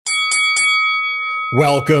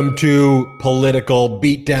Welcome to Political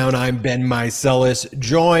Beatdown. I'm Ben Meiselas,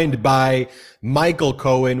 joined by Michael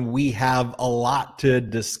Cohen. We have a lot to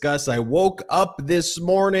discuss. I woke up this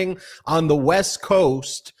morning on the West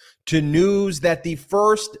Coast to news that the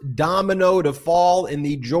first domino to fall in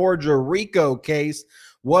the Georgia RICO case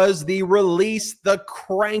was the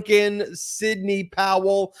crankin' Sidney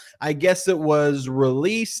Powell. I guess it was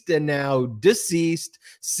released and now deceased.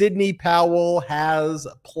 Sidney Powell has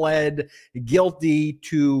pled guilty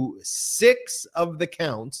to 6 of the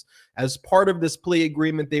counts. As part of this plea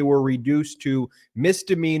agreement, they were reduced to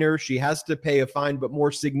misdemeanor. She has to pay a fine, but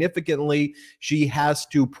more significantly, she has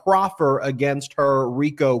to proffer against her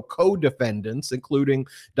RICO co-defendants, including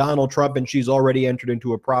Donald Trump, and she's already entered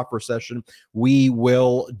into a proffer session we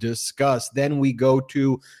will discuss. Then we go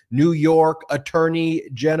to New York Attorney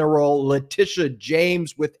General Letitia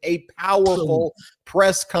James with a powerful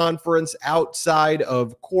press conference outside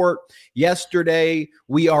of court yesterday.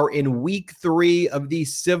 We are in week 3 of the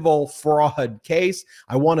civil fraud case.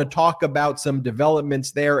 I want to talk about some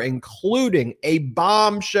developments there, including a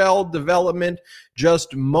bombshell development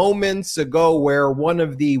just moments ago where one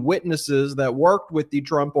of the witnesses that worked with the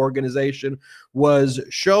Trump organization was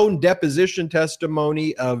shown deposition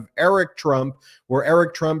testimony of Eric Trump, where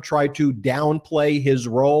Eric Trump tried to downplay his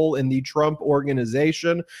role in the Trump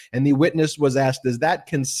organization. And the witness was asked, is that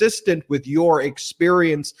consistent with your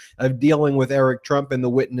experience of dealing with Eric Trump? And the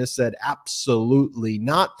witness said, absolutely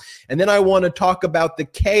not. And then I want to talk about the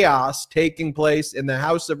chaos taking place in the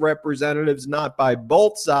House of Representatives, not by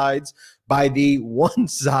both sides, by the one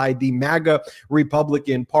side, the MAGA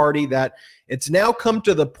Republican Party, that it's now come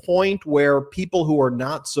to the point where people who are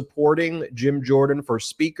not supporting Jim Jordan for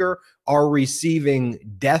Speaker are receiving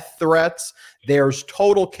death threats. There's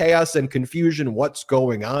total chaos and confusion. What's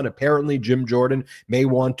going on? Apparently, Jim Jordan may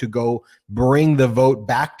want to go bring the vote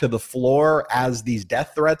back to the floor as these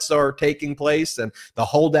death threats are taking place, and the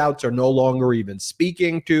holdouts are no longer even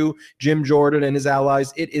speaking to Jim Jordan and his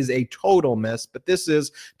allies. It is a total mess, but this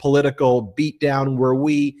is Political Beatdown, where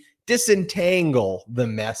we disentangle the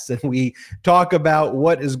mess and we talk about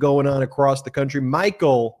what is going on across the country.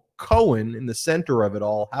 Michael Cohen in the center of it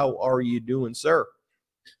all. How are you doing, sir?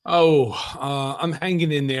 I'm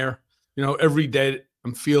hanging in there. Every day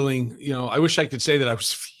I'm feeling, I wish I could say that I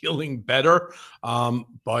was feeling better,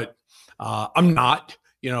 but I'm not,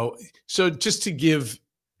 So just to give,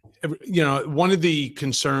 one of the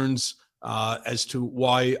concerns as to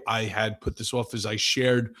why I had put this off, as I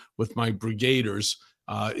shared with my brigaders,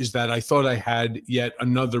 is that I thought I had yet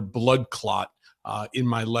another blood clot in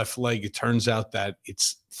my left leg. It turns out that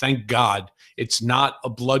thank God, it's not a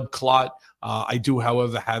blood clot. I do,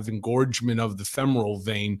 however, have engorgement of the femoral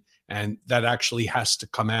vein, and that actually has to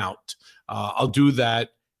come out. I'll do that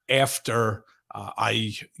after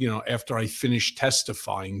after I finish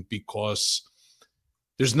testifying, because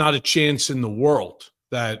there's not a chance in the world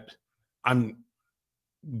that I'm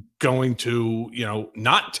going to,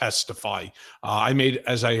 not testify. I made,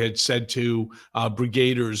 as I had said to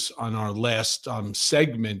brigaders on our last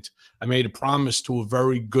segment, I made a promise to a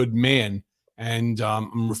very good man, and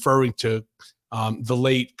I'm referring to the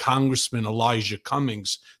late Congressman Elijah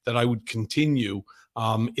Cummings, that I would continue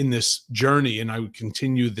in this journey, and I would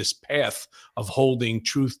continue this path of holding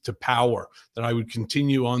truth to power, that I would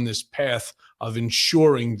continue on this path of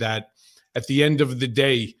ensuring that at the end of the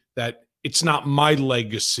day, that it's not my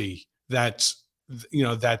legacy that's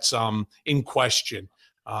in question,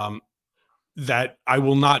 that I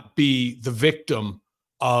will not be the victim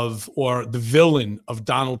of or the villain of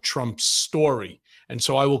Donald Trump's story. And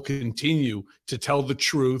so I will continue to tell the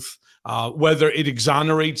truth, whether it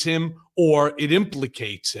exonerates him or it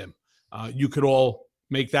implicates him. You could all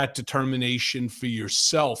make that determination for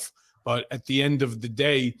yourself. But at the end of the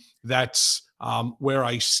day, that's where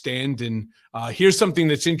I stand. And here's something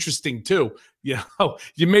that's interesting too. You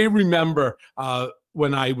may remember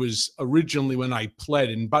when I pled,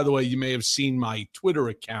 and by the way, you may have seen my Twitter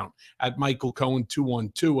account at Michael Cohen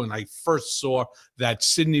 212, when I first saw that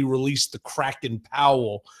Sidney released the Kraken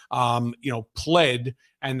Powell, pled,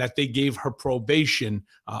 and that they gave her probation.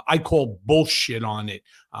 I called bullshit on it.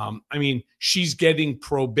 She's getting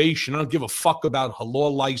probation. I don't give a fuck about her law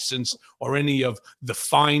license or any of the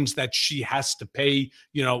fines that she has to pay.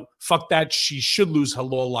 Fuck that. She should lose her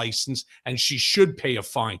law license and she should pay a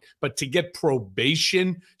fine. But to get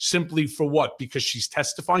probation simply for what? Because she's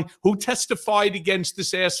testifying? Who testified against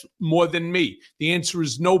this ass more than me? The answer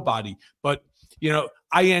is nobody. But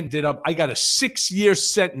I got a 6-year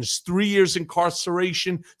sentence, 3 years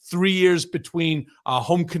incarceration, 3 years between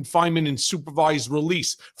home confinement and supervised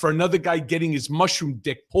release for another guy getting his mushroom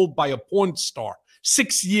dick pulled by a porn star.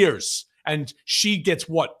 6 years. And she gets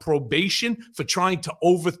what? Probation for trying to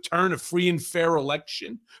overturn a free and fair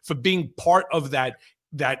election, for being part of that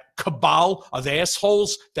cabal of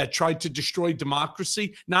assholes that tried to destroy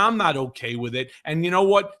democracy. Now, I'm not okay with it. And you know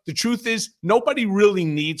what? The truth is, nobody really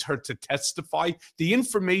needs her to testify. The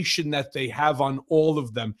information that they have on all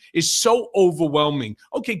of them is so overwhelming.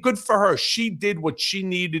 Okay, good for her. She did what she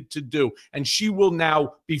needed to do, and she will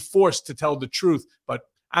now be forced to tell the truth. But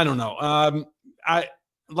I don't know.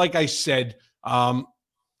 Like I said, I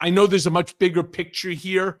know there's a much bigger picture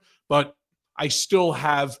here, but I still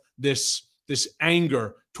have this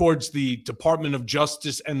anger towards the Department of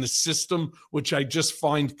Justice and the system, which I just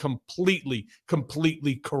find completely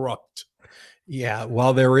corrupt. Yeah,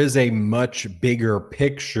 well, there is a much bigger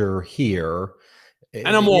picture here, and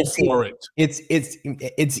I'm all for it.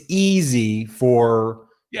 It's easy for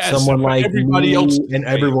someone like everybody else and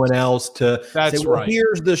everyone else to say, well, right.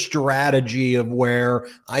 Here's the strategy of where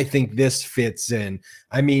I think this fits in.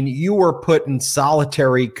 I mean, you were put in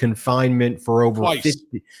solitary confinement for over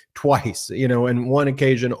 50 twice, and one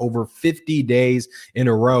occasion over 50 days in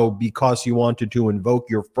a row because you wanted to invoke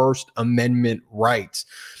your First Amendment rights.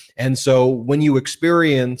 And so when you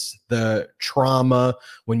experience the trauma,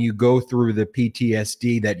 when you go through the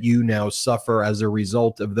PTSD that you now suffer as a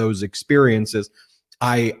result of those experiences,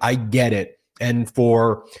 I get it. And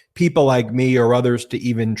for people like me or others to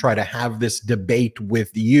even try to have this debate with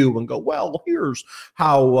you and go, well, here's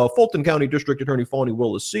how Fulton County District Attorney Fonnie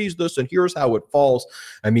Willis sees this, and here's how it falls.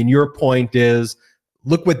 I mean, your point is,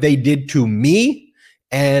 look what they did to me.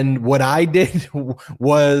 And what I did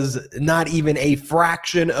was not even a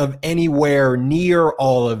fraction of anywhere near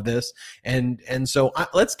all of this. And so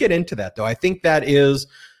let's get into that, though. I think that is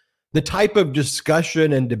the type of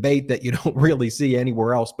discussion and debate that you don't really see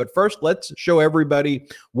anywhere else. But first, let's show everybody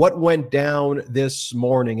what went down this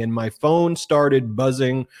morning. And my phone started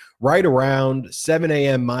buzzing right around 7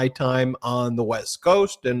 a.m. my time on the West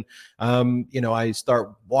Coast. And, I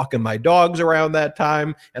start walking my dogs around that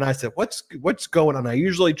time. And I said, what's going on? I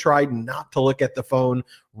usually try not to look at the phone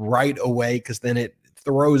right away because then it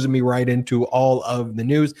throws me right into all of the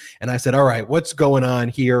news. And I said, all right, what's going on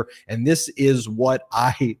here? And this is what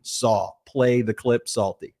I saw. Play the clip,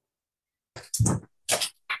 Salty.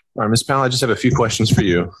 All right, Ms. Powell, I just have a few questions for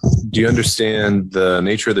you. Do you understand the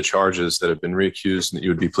nature of the charges that have been reaccused and that you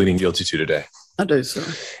would be pleading guilty to today? I do, sir.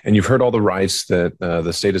 And you've heard all the rights that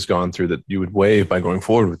the state has gone through that you would waive by going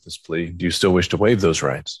forward with this plea. Do you still wish to waive those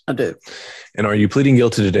rights? I do. And are you pleading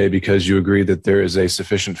guilty today because you agree that there is a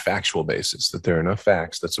sufficient factual basis, that there are enough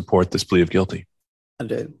facts that support this plea of guilty? I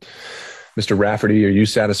do. Mr. Rafferty, are you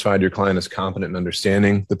satisfied your client is competent in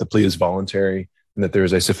understanding that the plea is voluntary and that there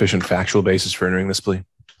is a sufficient factual basis for entering this plea?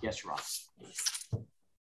 Yes, Your Honor.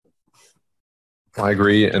 I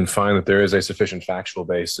agree and find that there is a sufficient factual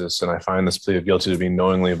basis, and I find this plea of guilty to be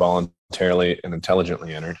knowingly, voluntarily, and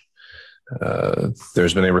intelligently entered.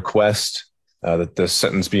 There's been a request that the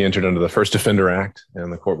sentence be entered under the First Offender Act,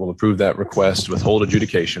 and the court will approve that request, withhold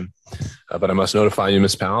adjudication. But I must notify you,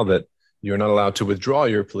 Ms. Powell, that you are not allowed to withdraw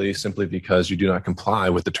your plea simply because you do not comply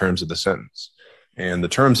with the terms of the sentence. And the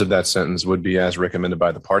terms of that sentence would be as recommended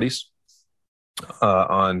by the parties.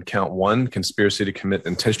 On count 1, conspiracy to commit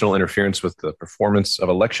intentional interference with the performance of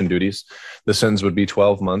election duties, the sentence would be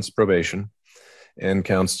 12 months probation. And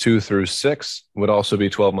counts 2 through 6 would also be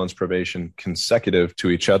 12 months probation consecutive to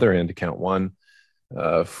each other and to count 1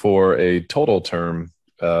 for a total term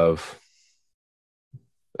of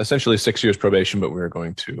essentially 6 years probation, but we're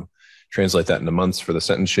going to translate that into months for the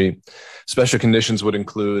sentence sheet. Special conditions would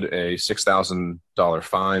include a $6,000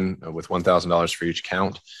 fine with $1,000 for each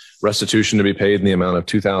count. Restitution to be paid in the amount of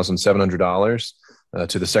 $2,700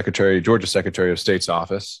 to the Georgia Secretary of State's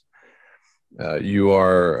office. You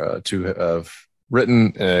are to have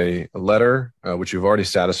written a letter, which you've already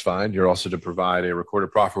satisfied. You're also to provide a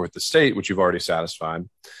recorded proffer with the state, which you've already satisfied.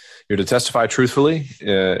 You're to testify truthfully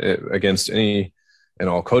against any and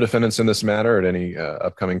all co-defendants in this matter at any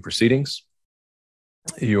upcoming proceedings.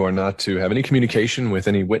 You are not to have any communication with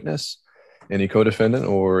any witness, any co-defendant,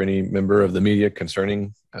 or any member of the media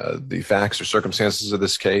concerning the facts or circumstances of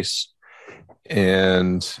this case.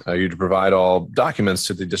 And you're to provide all documents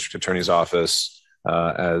to the district attorney's office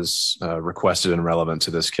as requested and relevant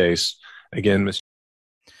to this case. Again, Mr.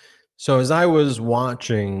 So as I was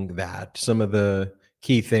watching that, some of the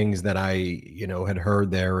key things that I, had heard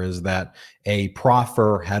there is that a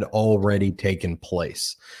proffer had already taken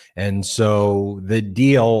place. And so the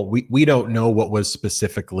deal, we don't know what was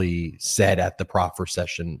specifically said at the proffer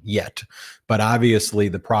session yet, but obviously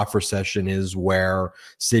the proffer session is where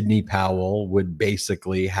Sidney Powell would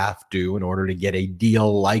basically have to, in order to get a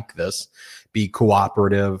deal like this, be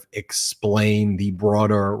cooperative, explain the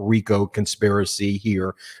broader RICO conspiracy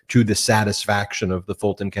here to the satisfaction of the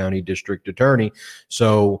Fulton County District Attorney.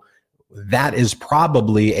 So that is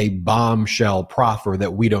probably a bombshell proffer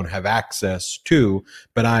that we don't have access to,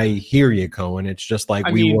 but I hear you, Cohen. It's just like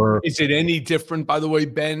is it any different, by the way,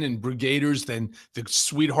 Ben and Brigaders, than the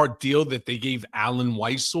sweetheart deal that they gave Alan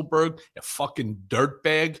Weisselberg, a fucking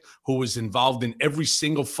dirtbag who was involved in every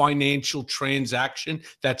single financial transaction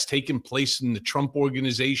that's taken place in the Trump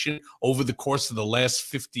organization over the course of the last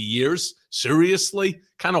 50 years? Seriously?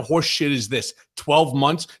 Kind of horse shit is this? 12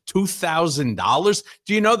 months, $2,000?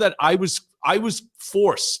 Do you know that I was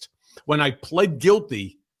forced, when I pled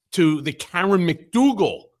guilty to the Karen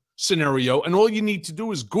McDougal scenario, and all you need to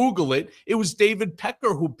do is Google it. It was David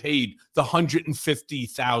Pecker who paid the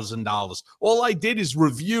 $150,000. All I did is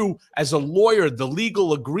review, as a lawyer, the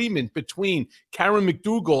legal agreement between Karen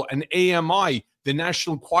McDougal and AMI, the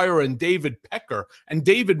National Enquirer, and David Pecker. And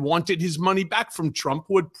David wanted his money back from Trump,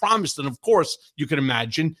 who had promised. And of course, you can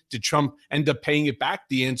imagine, did Trump end up paying it back?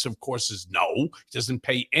 The answer, of course, is no. He doesn't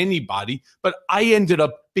pay anybody. But I ended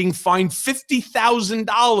up being fined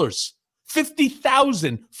 $50,000.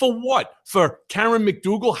 $50,000 for what? For Karen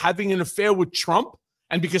McDougal having an affair with Trump?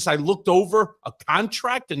 And because I looked over a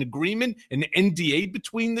contract, an agreement, an NDA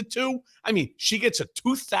between the two? I mean, she gets a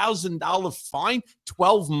 $2,000 fine,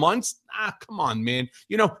 12 months? Come on, man.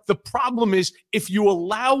 You know, the problem is if you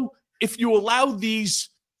allow these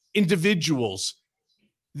individuals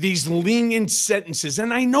these lenient sentences,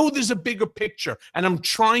 and I know there's a bigger picture, and I'm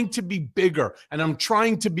trying to be bigger, and I'm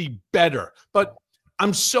trying to be better, but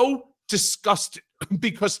I'm so disgusted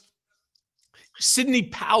because Sidney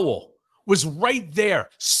Powell was right there,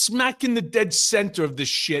 smack in the dead center of this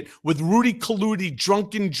shit, with Rudy Colludi,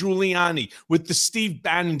 drunken Giuliani, with the Steve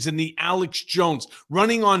Bannons and the Alex Jones,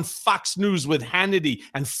 running on Fox News with Hannity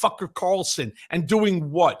and fucker Carlson, and doing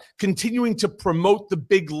what? Continuing to promote the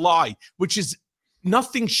big lie, which is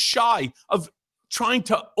nothing shy of trying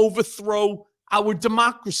to overthrow our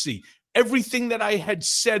democracy. Everything that I had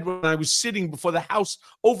said when I was sitting before the House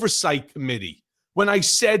Oversight Committee, when I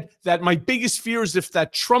said that my biggest fear is if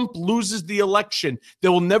that Trump loses the election,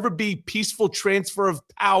 there will never be peaceful transfer of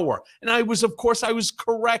power. And I was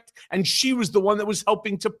correct. And she was the one that was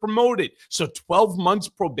helping to promote it. So 12 months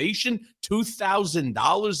probation,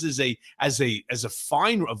 $2,000 as a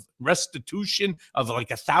fine of restitution of like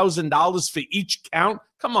 $1,000 for each count.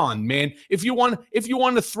 Come on, man. If you want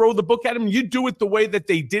to throw the book at him, you do it the way that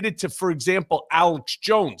they did it to, for example, Alex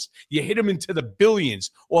Jones. You hit him into the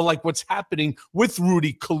billions, or like what's happening with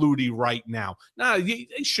Rudy Colludi right now. They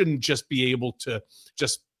shouldn't just be able to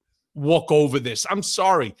just walk over this. I'm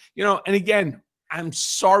sorry. And again, I'm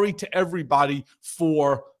sorry to everybody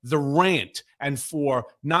for the rant and for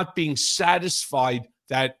not being satisfied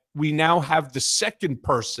that we now have the second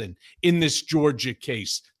person in this Georgia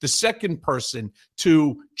case, the second person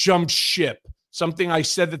to jump ship, something I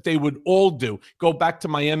said that they would all do. Go back to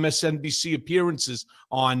my MSNBC appearances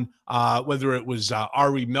on whether it was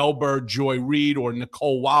Ari Melber, Joy Reid, or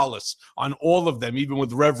Nicole Wallace, on all of them, even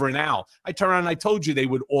with Reverend Al. I turned around and I told you they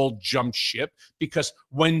would all jump ship, because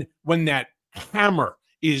when that hammer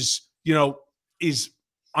is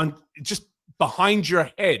on just behind your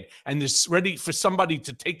head and is ready for somebody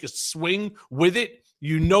to take a swing with it,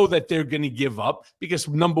 you know that they're going to give up, because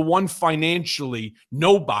number one, financially,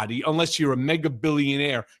 nobody, unless you're a mega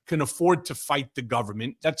billionaire, can afford to fight the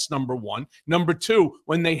government. That's number one. Number two,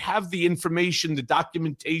 when they have the information, the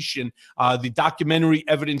documentation, the documentary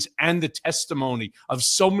evidence, and the testimony of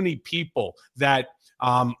so many people that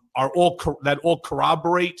all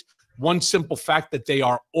corroborate one simple fact, that they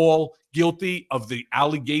are all guilty of the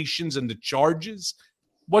allegations and the charges,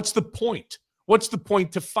 what's the point? What's the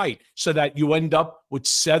point to fight? So that you end up with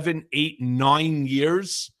 7, 8, 9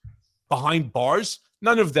 years behind bars?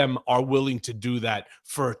 None of them are willing to do that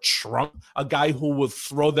for Trump, a guy who will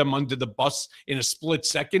throw them under the bus in a split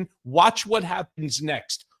second. Watch what happens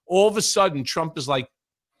next. All of a sudden, Trump is like,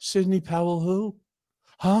 Sidney Powell who?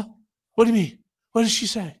 Huh? What do you mean? What did she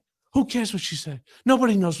say? Who cares what she said?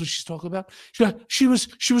 Nobody knows what she's talking about. She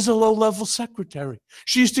was a low-level secretary.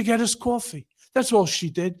 She used to get us coffee. That's all she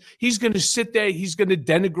did. He's going to sit there. He's going to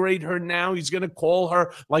denigrate her now. He's going to call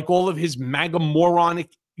her, like all of his MAGA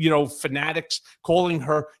moronic, fanatics, calling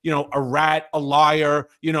her, a rat, a liar,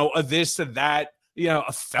 a this, a that,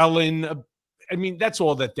 a felon, I mean, that's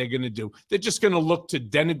all that they're going to do. They're just going to look to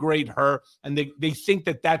denigrate her, and they think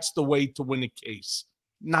that that's the way to win a case.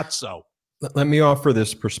 Not so. Let me offer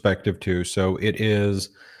this perspective too. So it is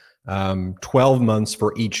 12 months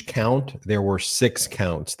for each count. There were 6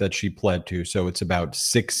 counts that she pled to. So it's about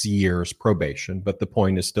 6 years probation, but the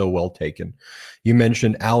point is still well taken. You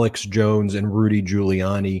mentioned Alex Jones and Rudy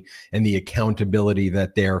Giuliani and the accountability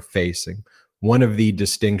that they're facing. One of the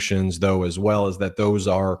distinctions, though, as well, is that those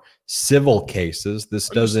are civil cases. This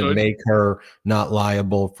doesn't make her not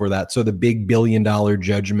liable for that. So the big $1 billion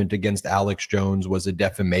judgment against Alex Jones was a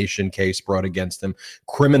defamation case brought against him.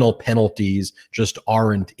 Criminal penalties just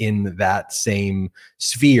aren't in that same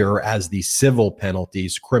sphere as the civil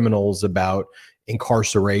penalties. Criminals about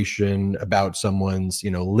incarceration, about someone's,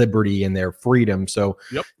 liberty and their freedom. So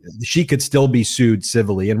she could still be sued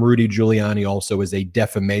civilly. And Rudy Giuliani also is a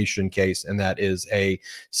defamation case, and that is a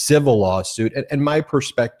civil lawsuit. And my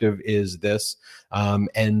perspective is this,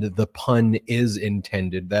 and the pun is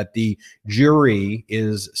intended, that the jury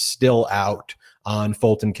is still out on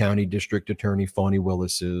Fulton County District Attorney Fani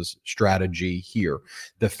Willis's strategy here.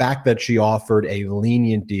 The fact that she offered a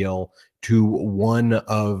lenient deal to one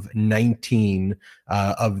of 19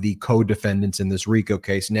 of the co-defendants in this RICO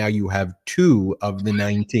case. Now you have 2 of the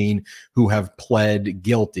 19 who have pled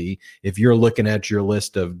guilty. If you're looking at your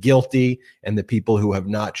list of guilty and the people who have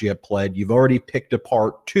not yet pled, you've already picked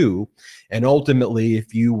apart 2. And ultimately,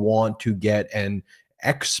 if you want to get an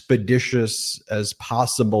expeditious as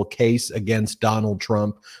possible case against Donald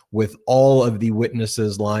Trump with all of the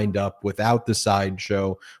witnesses lined up, without the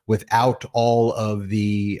sideshow, without all of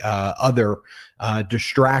the other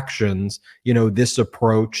distractions, this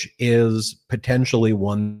approach is potentially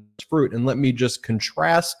one fruit. And let me just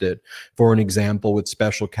contrast it, for an example, with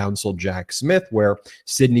special counsel Jack Smith, where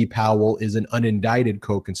Sidney Powell is an unindicted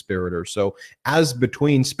co-conspirator. So as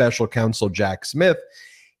between special counsel Jack Smith,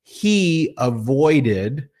 he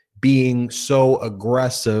avoided being so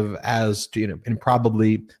aggressive as to, and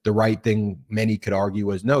probably the right thing many could argue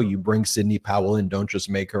was, no, you bring Sidney Powell in, don't just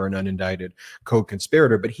make her an unindicted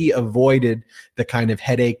co-conspirator. But he avoided the kind of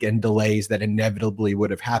headache and delays that inevitably would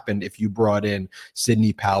have happened if you brought in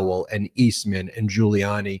Sidney Powell and Eastman and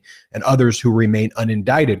Giuliani and others who remain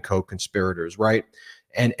unindicted co-conspirators, right?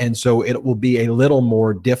 And so it will be a little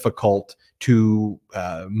more difficult to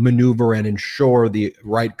maneuver and ensure the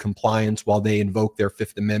right compliance while they invoke their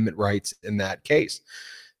Fifth Amendment rights in that case.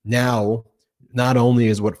 Now, not only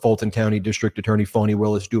is what Fulton County District Attorney Fani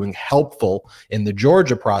Willis doing helpful in the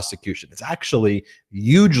Georgia prosecution, it's actually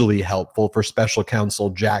hugely helpful for special counsel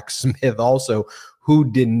Jack Smith also,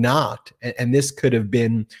 who did not, and this could have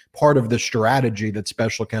been part of the strategy that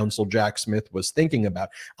special counsel Jack Smith was thinking about.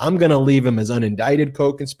 I'm going to leave them as unindicted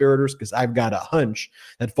co-conspirators because I've got a hunch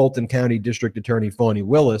that Fulton County District Attorney Fani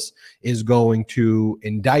Willis is going to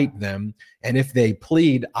indict them. And if they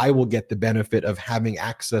plead, I will get the benefit of having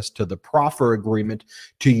access to the proffer agreement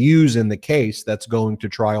to use in the case that's going to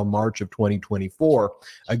trial March of 2024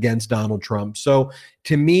 against Donald Trump. So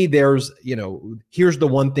to me, there's, here's the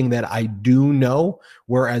one thing that I do know,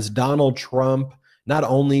 whereas Donald Trump not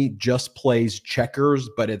only just plays checkers,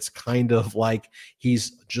 but it's kind of like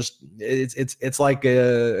he's just, it's like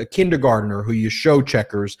a kindergartner who you show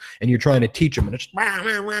checkers and you're trying to teach him, and it's wah,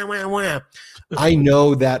 wah, wah, wah, wah. I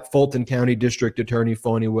know that Fulton County District Attorney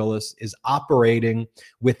Fani Willis is operating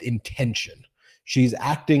with intention. She's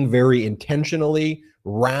acting very intentionally,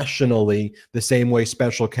 rationally, the same way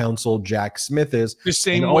special counsel Jack Smith is. The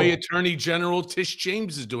same way Attorney General Tish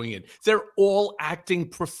James is doing it. They're all acting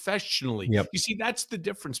professionally. Yep. You see, that's the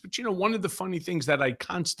difference. But, one of the funny things that I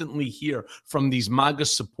constantly hear from these MAGA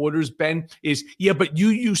supporters, Ben, is, yeah, but you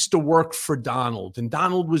used to work for Donald, and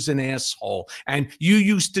Donald was an asshole, and you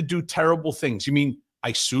used to do terrible things. You mean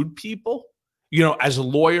I sued people? As a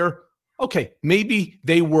lawyer, okay, maybe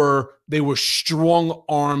they were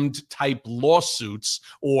strong-armed type lawsuits,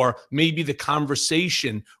 or maybe the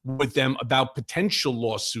conversation with them about potential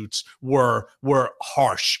lawsuits were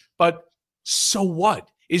harsh. But so what?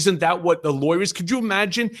 Isn't that what the lawyers? Could you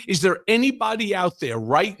imagine? Is there anybody out there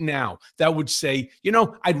right now that would say,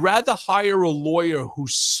 I'd rather hire a lawyer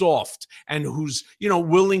who's soft and who's,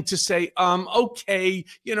 willing to say, okay,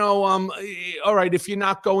 all right, if you're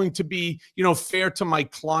not going to be, fair to my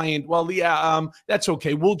client, well, yeah, that's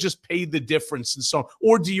okay. We'll just pay the difference and so on.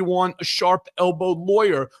 Or do you want a sharp-elbowed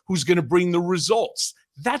lawyer who's going to bring the results?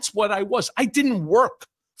 That's what I was. I didn't work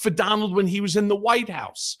for Donald when he was in the White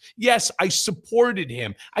House. Yes, I supported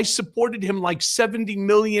him. I supported him like 70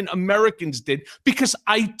 million Americans did, because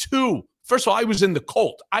I too First of all, I was in the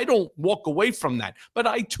cult. I don't walk away from that, but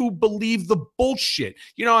I too believe the bullshit.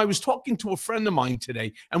 You know, I was talking to a friend of mine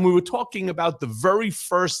today, and we were talking about the very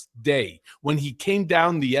first day when he came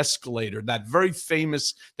down the escalator, that very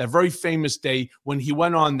famous day when he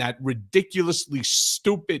went on that ridiculously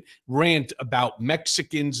stupid rant about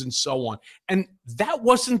Mexicans and so on. And that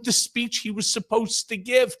wasn't the speech he was supposed to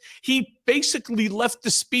give. He basically left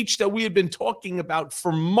the speech that we had been talking about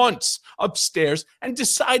for months upstairs and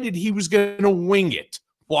decided he was going to wing it.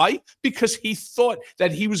 Why? Because he thought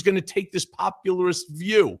that he was going to take this popularist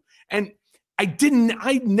view. And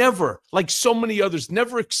I never, like so many others,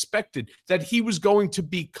 never expected that he was going to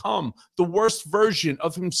become the worst version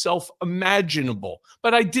of himself imaginable.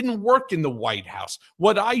 But I didn't work in the White House.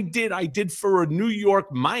 What I did for a New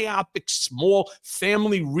York myopic, small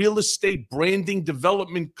family real estate branding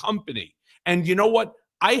development company. And you know what?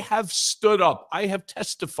 I have stood up. I have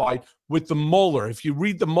testified with the Mueller. If you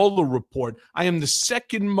read the Mueller report, I am the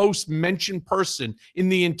second most mentioned person in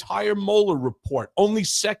the entire Mueller report, only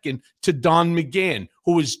second to Don McGahn,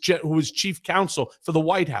 who was chief counsel for the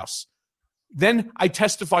White House. Then I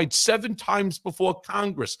testified 7 times before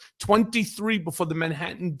Congress, 23 before the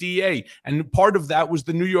Manhattan DA, and part of that was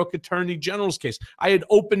the New York Attorney General's case. I had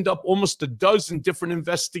opened up almost a dozen different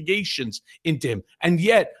investigations into him, and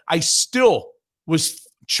yet I still was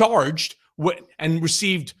charged and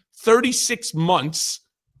received 36 months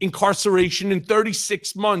incarceration and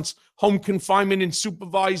 36 months home confinement and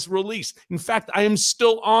supervised release. In fact, I am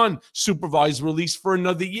still on supervised release for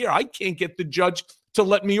another year. I can't get the judge to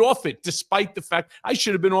let me off it, despite the fact I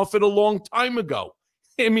should have been off it a long time ago.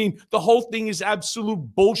 I mean, the whole thing is absolute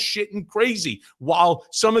bullshit and crazy. While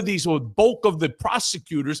some of these, or bulk of the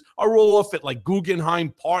prosecutors, are all off at like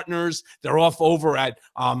Guggenheim Partners, they're off over at,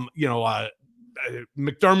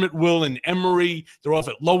 McDermott, Will, and Emory. They're off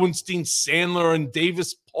at Lowenstein, Sandler, and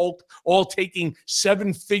Davis Polk, all taking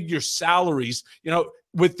 7-figure salaries,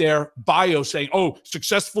 with their bio saying, oh,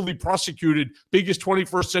 successfully prosecuted, biggest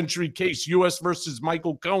 21st century case, U.S. versus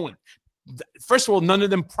Michael Cohen. First of all, none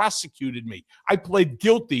of them prosecuted me. I pled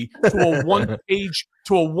guilty to a one-page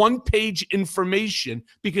information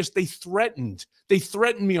because they threatened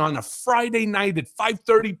me on a Friday night at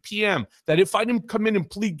 5:30 p.m. that if I didn't come in and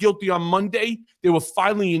plead guilty on Monday, they were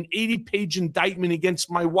filing an 80-page indictment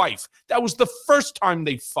against my wife. That was the first time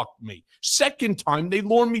they fucked me. Second time, they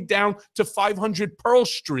lured me down to 500 Pearl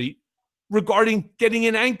Street regarding getting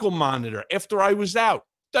an ankle monitor after I was out.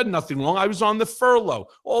 Done nothing wrong. I was on the furlough.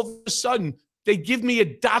 All of a sudden, they give me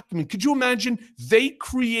a document. Could you imagine? They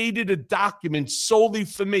created a document solely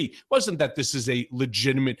for me. It wasn't that this is a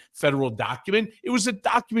legitimate federal document. It was a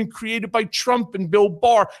document created by Trump and Bill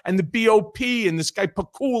Barr and the BOP and this guy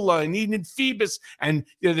Pakula and Enid Phoebus and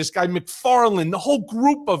this guy McFarland, the whole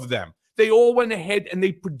group of them. They all went ahead and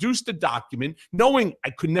they produced a document knowing I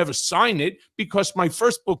could never sign it because my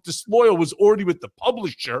first book, Disloyal, was already with the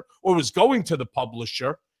publisher or was going to the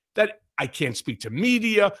publisher, that I can't speak to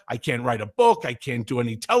media. I can't write a book. I can't do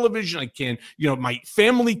any television. I can't, my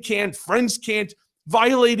family can't, friends can't,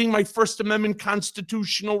 violating my First Amendment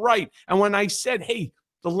constitutional right. And when I said, hey,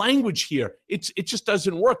 the language here, it just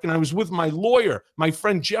doesn't work. And I was with my lawyer, my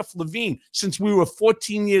friend Jeff Levine, since we were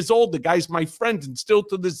 14 years old. The guy's my friend, and still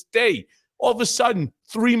to this day. All of a sudden,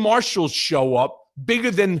 3 marshals show up,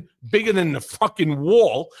 bigger than the fucking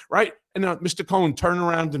wall, right? And Mr. Cohen, turn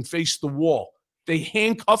around and face the wall. They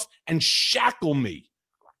handcuff and shackle me.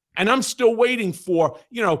 And I'm still waiting for,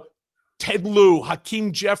 Ted Lieu,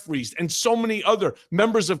 Hakeem Jeffries, and so many other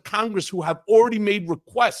members of Congress who have already made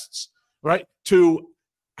requests, right, to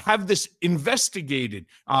have this investigated.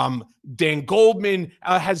 Dan Goldman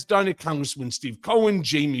has done it, Congressman Steve Cohen,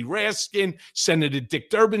 Jamie Raskin, Senator Dick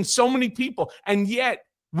Durbin, so many people. And yet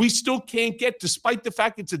we still can't get, despite the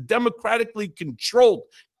fact it's a democratically controlled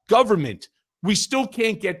government, we still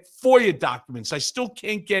can't get FOIA documents. I still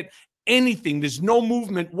can't get anything. There's no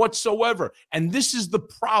movement whatsoever. And this is the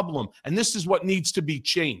problem. And this is what needs to be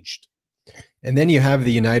changed. And then you have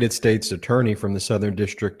the United States Attorney from the Southern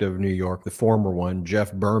District of New York, the former one,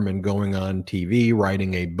 Jeff Berman, going on TV,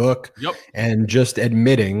 writing a book, and just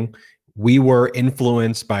admitting we were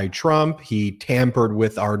influenced by Trump. He tampered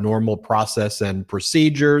with our normal process and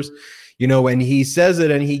procedures, and he says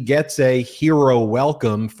it and he gets a hero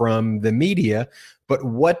welcome from the media. But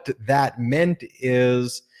what that meant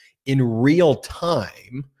is in real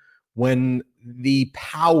time, when the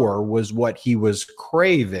power was what he was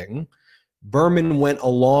craving, Berman went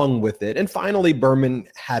along with it. And finally, Berman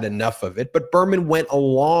had enough of it, but Berman went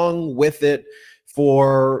along with it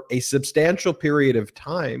for a substantial period of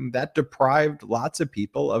time, that deprived lots of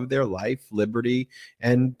people of their life, liberty,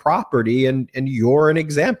 and property. And you're an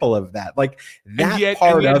example of that. Like that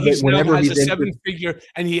part of it, whenever he has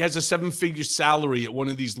a seven-figure salary at one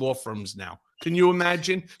of these law firms now. Can you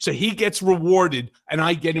imagine? So he gets rewarded and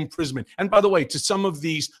I get imprisonment. And by the way, to some of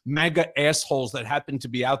these MAGA assholes that happen to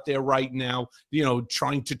be out there right now,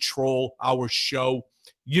 trying to troll our show,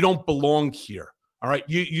 you don't belong here. All right.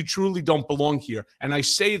 You truly don't belong here. And I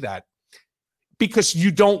say that because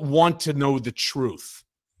you don't want to know the truth.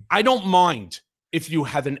 I don't mind if you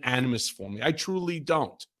have an animus for me. I truly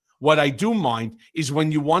don't. What I do mind is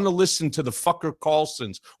when you want to listen to the fucker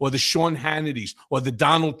Carlsons or the Sean Hannitys or the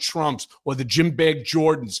Donald Trumps or the Jim Bag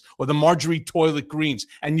Jordans or the Marjorie Toilet Greens,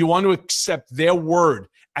 and you want to accept their word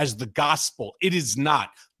as the gospel. It is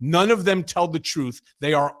not. None of them tell the truth.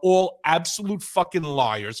 They are all absolute fucking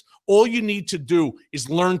liars. All you need to do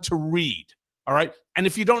is learn to read, all right? And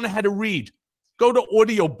if you don't know how to read, go to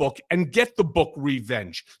audiobook and get the book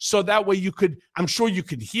Revenge. So that way I'm sure you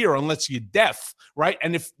could hear unless you're deaf, right?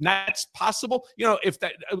 And if that's possible, if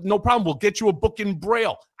that, no problem, we'll get you a book in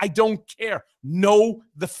Braille. I don't care. Know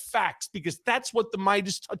the facts, because that's what the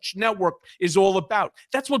Midas Touch Network is all about.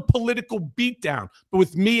 That's what Political Beatdown, but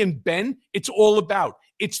with me and Ben, it's all about.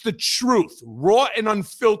 It's the truth, raw and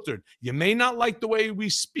unfiltered. You may not like the way we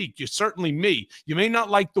speak. You're certainly me. You may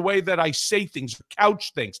not like the way that I say things or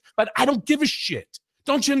couch things, but I don't give a shit.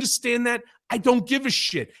 Don't you understand that? I don't give a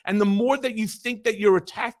shit. And the more that you think that you're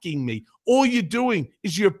attacking me, all you're doing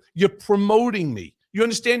is you're promoting me. You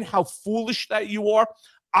understand how foolish that you are?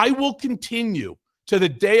 I will continue to the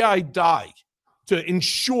day I die to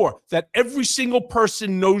ensure that every single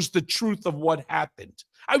person knows the truth of what happened.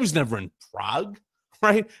 I was never in Prague.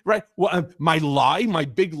 Right. Well, my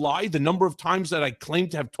big lie, the number of times that I claimed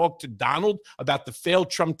to have talked to Donald about the failed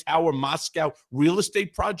Trump Tower Moscow real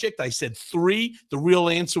estate project, I said 3. The real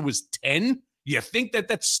answer was 10. You think that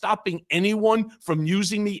that's stopping anyone from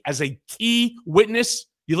using me as a key witness?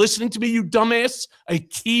 You listening to me, you dumbass? A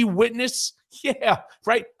key witness? Yeah,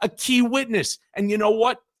 right. A key witness. And you know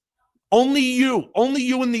what? Only you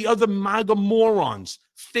and the other MAGA morons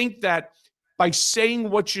think that by saying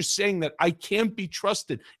what you're saying, that I can't be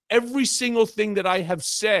trusted. Every single thing that I have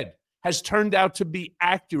said has turned out to be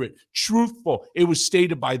accurate, truthful. It was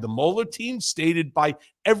stated by the Mueller team, stated by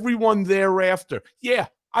everyone thereafter. Yeah,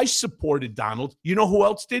 I supported Donald. You know who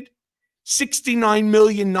else did?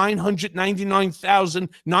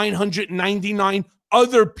 69,999,999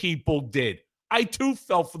 other people did. I too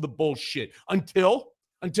fell for the bullshit until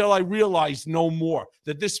I realized no more,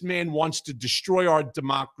 that this man wants to destroy our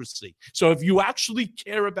democracy. So if you actually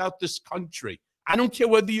care about this country, I don't care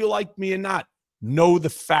whether you like me or not, know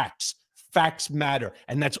the facts. Facts matter.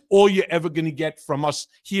 And that's all you're ever going to get from us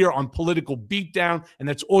here on Political Beatdown. And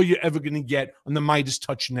that's all you're ever going to get on the Midas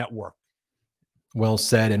Touch Network. Well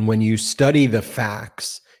said. And when you study the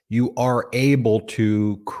facts, you are able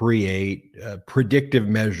to create predictive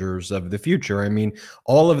measures of the future. I mean,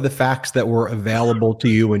 all of the facts that were available to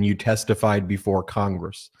you when you testified before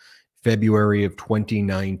Congress, February of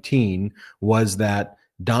 2019, was that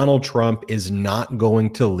Donald Trump is not going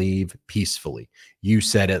to leave peacefully. You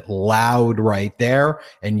said it loud right there,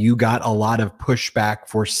 and you got a lot of pushback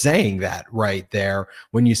for saying that right there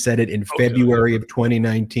when you said it in February of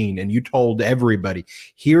 2019. And you told everybody,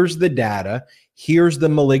 here's the data. Here's the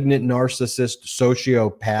malignant narcissist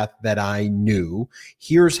sociopath that I knew.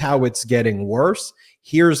 Here's how it's getting worse.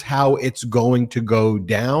 Here's how it's going to go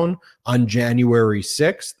down on January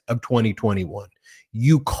 6th of 2021.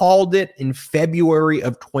 You called it in February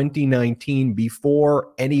of 2019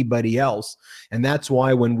 before anybody else. And that's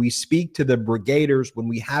why when we speak to the brigaders, when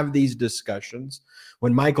we have these discussions,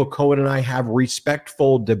 when Michael Cohen and I have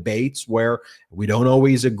respectful debates where we don't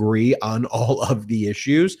always agree on all of the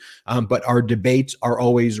issues, but our debates are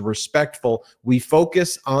always respectful, we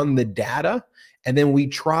focus on the data. And then we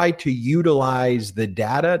try to utilize the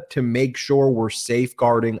data to make sure we're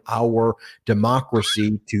safeguarding our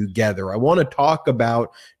democracy together. I want to talk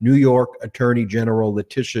about New York Attorney General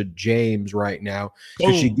Letitia James right now,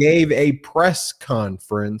 because she gave a press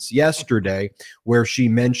conference yesterday where she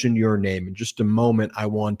mentioned your name. In just a moment, I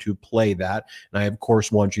want to play that. And I, of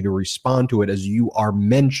course, want you to respond to it as you are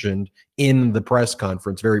mentioned in the press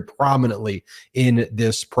conference, very prominently in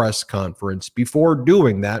this press conference. Before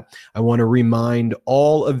doing that, I want to remind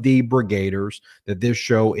all of the brigaders that this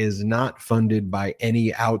show is not funded by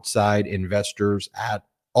any outside investors at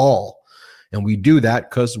all. And we do that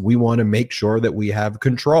because we want to make sure that we have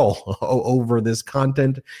control over this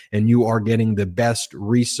content and you are getting the best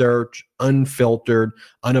research, unfiltered,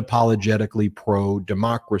 unapologetically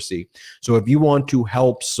pro-democracy. So if you want to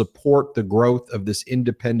help support the growth of this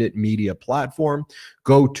independent media platform,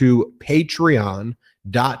 go to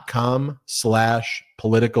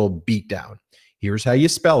patreon.com/political beatdown. Here's how you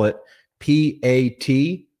spell it: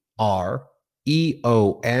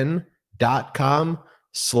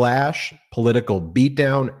 patreon.com/political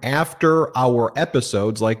beatdown. After our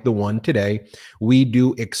episodes like the one today, we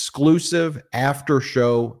do exclusive after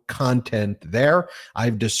show content there.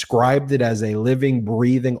 I've described it as a living,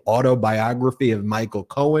 breathing autobiography of Michael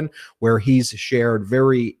Cohen, where he's shared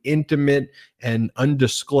very intimate and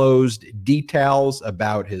undisclosed details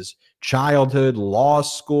about his childhood, law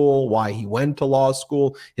school, why he went to law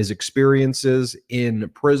school, his experiences in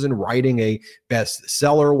prison, writing a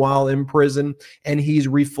bestseller while in prison, and he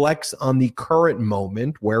reflects on the current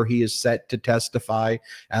moment where he is set to testify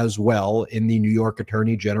as well in the New York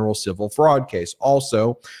Attorney General civil fraud case.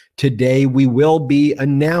 Also, today we will be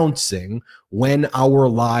announcing when our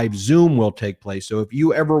live Zoom will take place. So if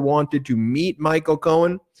you ever wanted to meet Michael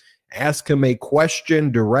Cohen, ask him a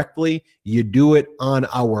question directly, you do it on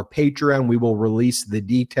our Patreon. We will release the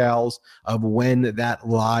details of when that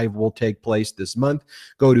live will take place this month.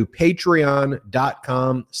 Go to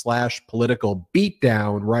patreon.com/political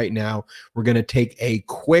beatdown right now. We're going to take a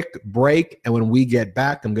quick break. And when we get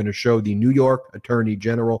back, I'm going to show the New York Attorney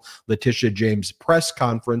General Letitia James press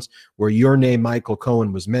conference where your name, Michael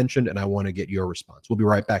Cohen, was mentioned. And I want to get your response. We'll be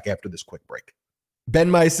right back after this quick break.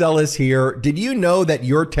 Ben Meiselas here. Did you know that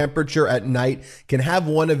your temperature at night can have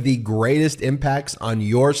one of the greatest impacts on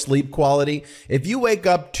your sleep quality? If you wake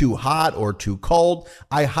up too hot or too cold,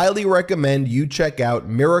 I highly recommend you check out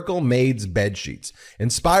Miracle Made's bed sheets.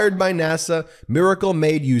 Inspired by NASA, Miracle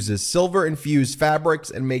Made uses silver-infused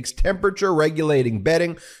fabrics and makes temperature-regulating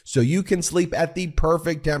bedding so you can sleep at the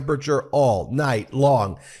perfect temperature all night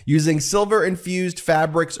long. Using silver-infused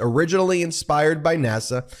fabrics originally inspired by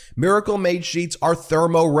NASA, Miracle Made sheets are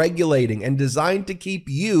thermoregulating and designed to keep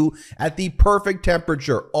you at the perfect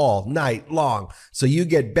temperature all night long, so you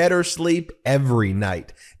get better sleep every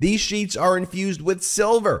night. These sheets are infused with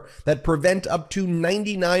silver that prevent up to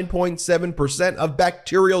 99.7% of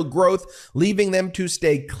bacterial growth, leaving them to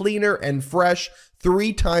stay cleaner and fresh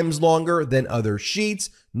 3 times longer than other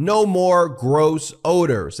sheets. No more gross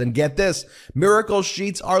odors. And get this, Miracle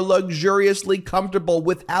sheets are luxuriously comfortable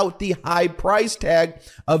without the high price tag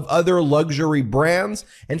of other luxury brands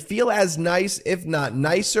and feel as nice, if not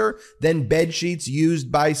nicer, than bed sheets used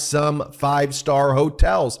by some 5-star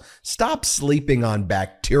hotels. Stop sleeping on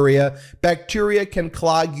bacteria. Bacteria can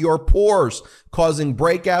clog your pores, causing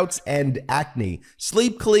breakouts and acne.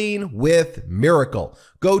 Sleep clean with Miracle.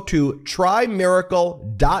 Go to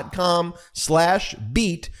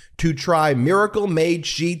trymiracle.com/beat to try Miracle Made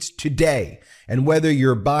sheets today. And whether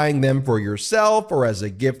you're buying them for yourself or as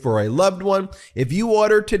a gift for a loved one, if you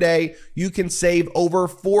order today, you can save over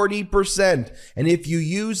 40%. And if you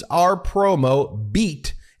use our promo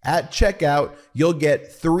BEAT at checkout, you'll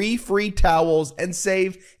get 3 free towels and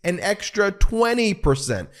save an extra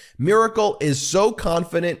 20%. Miracle is so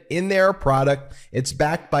confident in their product, it's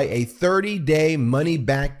backed by a 30-day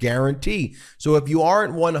money-back guarantee. So if you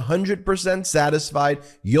aren't 100% satisfied,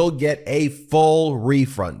 you'll get a full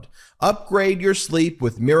refund. Upgrade your sleep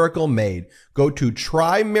with Miracle Made. Go to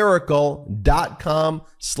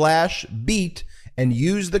trymiracle.com/beat and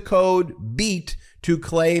use the code BEAT to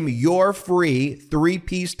claim your free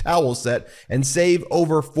 3-piece towel set and save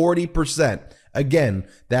over 40%. Again,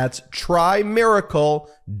 that's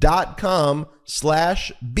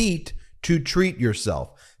trymiracle.com/beat to treat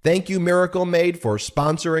yourself. Thank you, Miracle Made, for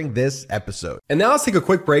sponsoring this episode. And now let's take a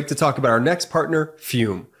quick break to talk about our next partner,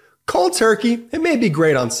 Fume. Cold turkey, it may be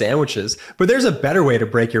great on sandwiches, but there's a better way to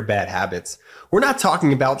break your bad habits. We're not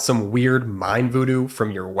talking about some weird mind voodoo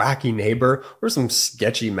from your wacky neighbor or some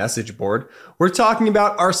sketchy message board. We're talking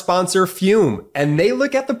about our sponsor, Fume, and they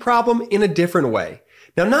look at the problem in a different way.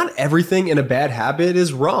 Now, not everything in a bad habit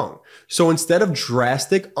is wrong. So instead of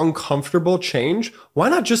drastic, uncomfortable change, why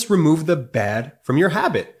not just remove the bad from your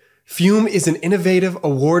habit? Fume is an innovative,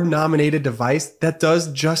 award-nominated device that does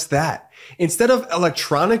just that. Instead of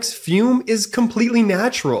electronics, Fume is completely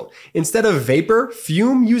natural. Instead of vapor,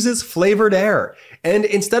 Fume uses flavored air. And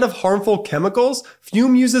instead of harmful chemicals,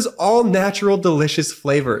 Fume uses all natural, delicious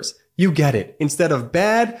flavors. You get it. Instead of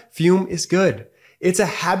bad, Fume is good. It's a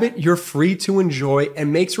habit you're free to enjoy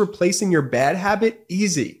and makes replacing your bad habit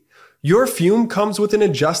easy. Your Fume comes with an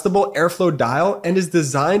adjustable airflow dial and is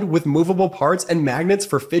designed with movable parts and magnets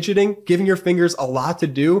for fidgeting, giving your fingers a lot to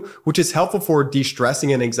do, which is helpful for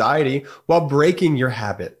de-stressing and anxiety while breaking your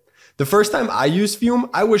habit. The first time I used Fume,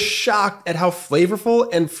 I was shocked at how flavorful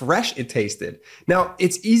and fresh it tasted. Now,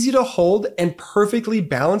 it's easy to hold and perfectly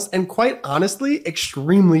balanced and quite honestly,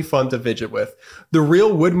 extremely fun to fidget with. The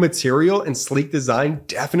real wood material and sleek design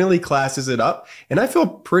definitely classes it up, and I feel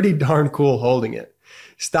pretty darn cool holding it.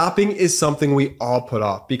 Stopping is something we all put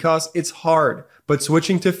off because it's hard, but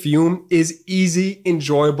switching to Fume is easy,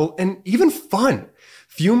 enjoyable, and even fun.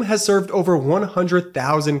 Fume has served over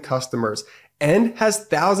 100,000 customers and has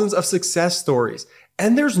thousands of success stories,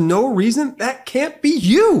 and there's no reason that can't be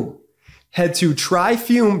you. Head to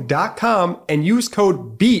tryfume.com and use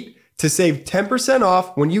code BEAT to save 10%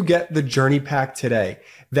 off when you get the Journey Pack today.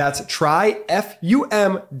 That's tryfum.com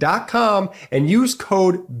and use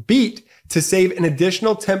code BEAT to save an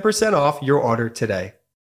additional 10% off your order today.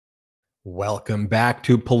 Welcome back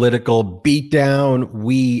to Political Beatdown.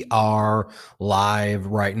 We are live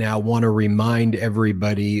right now. Want to remind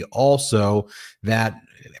everybody also that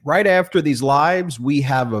right after these lives, we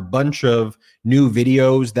have a bunch of new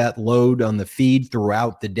videos that load on the feed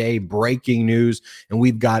throughout the day, breaking news. And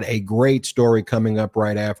we've got a great story coming up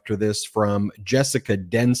right after this from Jessica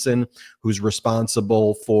Denson, who's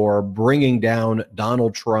responsible for bringing down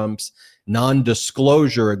Donald Trump's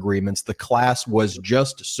non-disclosure agreements. The class was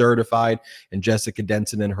just certified, and Jessica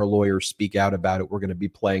Denson and her lawyers speak out about it. We're going to be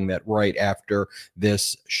playing that right after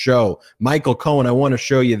this show. Michael Cohen, I want to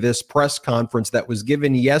show you this press conference that was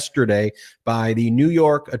given yesterday by the New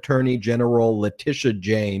York Attorney General Letitia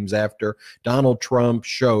James after Donald Trump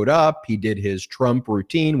showed up. He did his Trump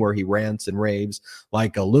routine where he rants and raves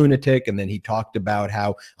like a lunatic, and then he talked about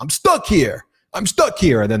how I'm stuck here. And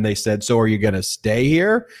then they said, so are you going to stay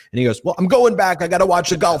here? And he goes, well, I'm going back. I got to watch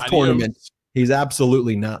the golf tournament. He's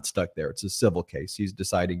absolutely not stuck there. It's a civil case. He's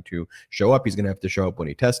deciding to show up. He's going to have to show up when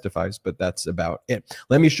he testifies, but that's about it.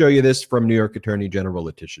 Let me show you this from New York Attorney General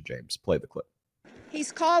Letitia James. Play the clip.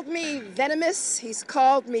 He's called me venomous. He's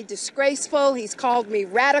called me disgraceful. He's called me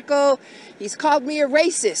radical. He's called me a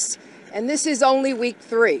racist. And this is only week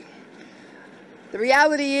 3. The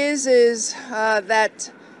reality is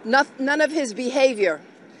that none of his behavior,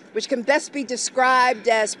 which can best be described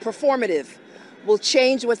as performative, will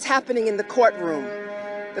change what's happening in the courtroom.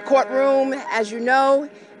 The courtroom, as you know,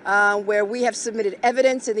 where we have submitted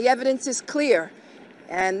evidence, and the evidence is clear,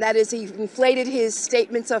 and that is he inflated his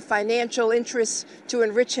statements of financial interests to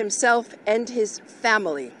enrich himself and his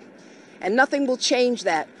family. And nothing will change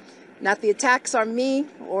that. Not the attacks on me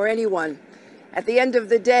or anyone. At the end of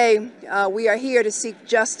the day, we are here to seek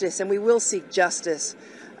justice, and we will seek justice.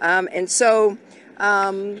 And so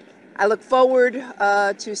I look forward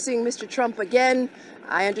to seeing Mr. Trump again.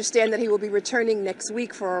 I understand that he will be returning next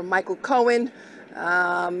week for Michael Cohen,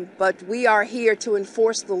 but we are here to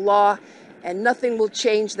enforce the law, and nothing will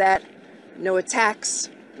change that. No attacks,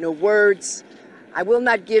 no words. I will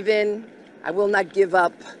not give in. I will not give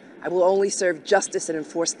up. I will only serve justice and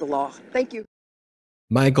enforce the law. Thank you.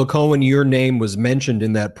 Michael Cohen, your name was mentioned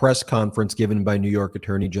in that press conference given by New York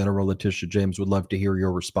Attorney General Letitia James. Would love to hear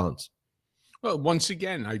your response. Well, once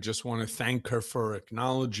again, I just want to thank her for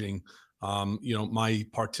acknowledging, my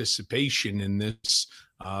participation in this.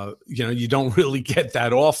 You don't really get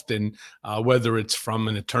that often, whether it's from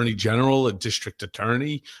an attorney general, a district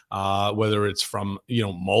attorney, whether it's from,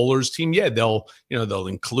 Mueller's team. Yeah, they'll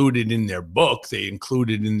include it in their book. They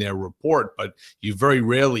include it in their report, but you very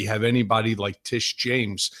rarely have anybody like Tish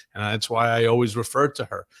James. And that's why I always refer to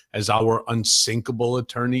her as our unsinkable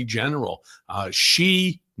attorney general.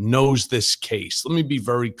 She knows this case. Let me be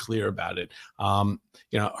very clear about it.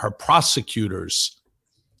 Her prosecutors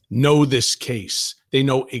know this case. They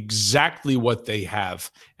know exactly what they have.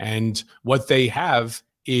 And what they have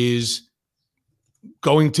is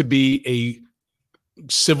going to be a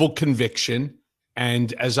civil conviction.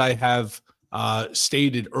 And as I have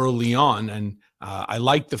stated early on, and I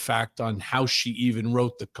like the fact on how she even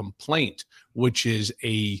wrote the complaint, which is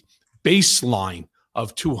a baseline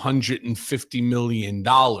of $250 million.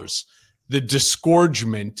 The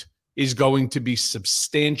disgorgement is going to be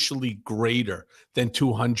substantially greater than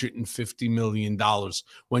 $250 million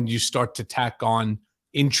when you start to tack on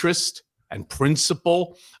interest and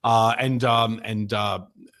principal and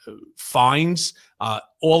fines.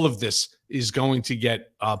 All of this is going to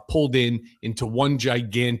get pulled into one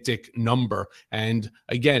gigantic number. And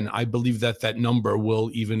again, I believe that number will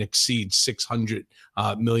even exceed 600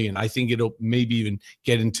 million. I think it'll maybe even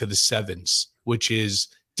get into the sevens, which is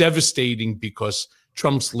devastating because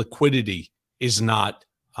Trump's liquidity is not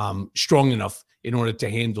strong enough in order to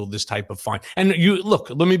handle this type of fine. And you look,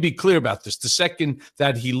 let me be clear about this. The second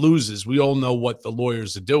that he loses, we all know what the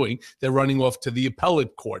lawyers are doing. They're running off to the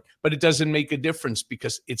appellate court, but it doesn't make a difference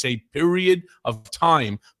because it's a period of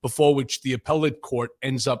time before which the appellate court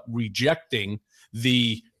ends up rejecting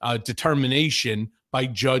the determination by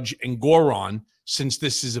Judge Engoron, since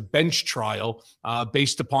this is a bench trial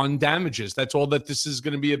based upon damages. That's all that this is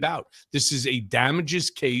going to be about. This is a damages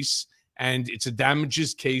case, and it's a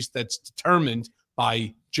damages case that's determined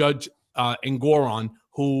by Judge Engoron,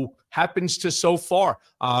 who happens to so far,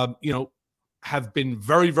 have been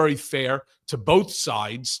very, very fair to both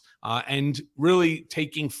sides and really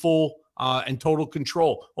taking full and total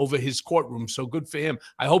control over his courtroom. So good for him.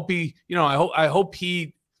 I hope he, I hope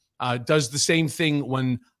he does the same thing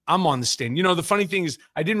when I'm on the stand. The funny thing is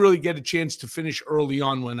I didn't really get a chance to finish early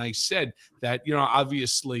on when I said that,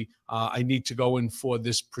 obviously I need to go in for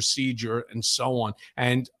this procedure and so on.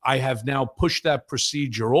 And I have now pushed that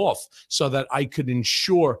procedure off so that I could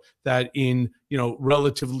ensure that in,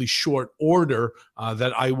 relatively short order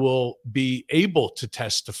that I will be able to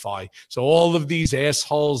testify. So all of these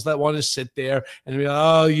assholes that want to sit there and be,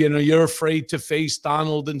 oh, you're afraid to face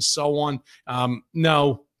Donald and so on.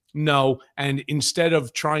 No. And instead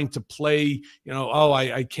of trying to play,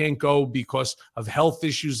 I can't go because of health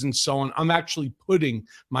issues and so on, I'm actually putting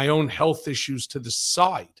my own health issues to the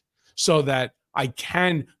side so that I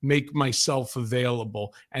can make myself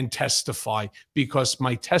available and testify, because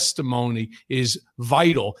my testimony is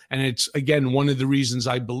vital. And it's, again, one of the reasons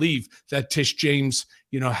I believe that Tish James,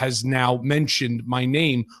 has now mentioned my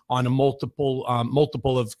name on a multiple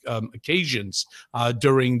of occasions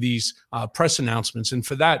during these press announcements. And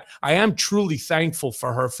for that, I am truly thankful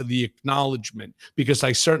for her for the acknowledgement, because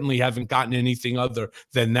I certainly haven't gotten anything other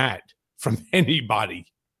than that from anybody.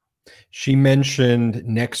 She mentioned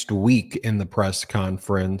next week in the press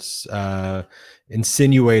conference,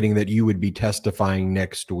 insinuating that you would be testifying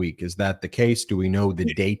next week. Is that the case? Do we know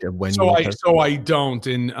the date of when? So I don't.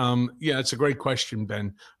 And it's a great question,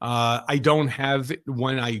 Ben. I don't have it.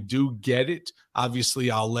 When I do get it,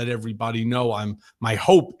 obviously I'll let everybody know. My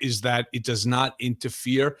hope is that it does not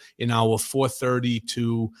interfere in our 4:30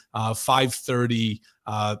 to 5:30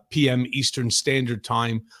 p.m. Eastern Standard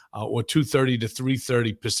Time, or 2:30 to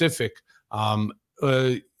 3:30 Pacific.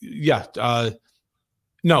 1:30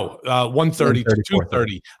 to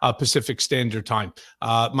 2:30 Pacific Standard Time.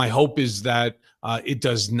 My hope is that it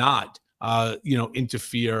does not,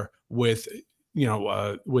 interfere with,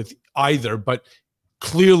 with either. But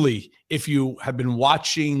clearly, if you have been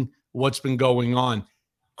watching what's been going on,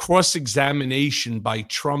 cross-examination by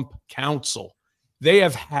Trump counsel, they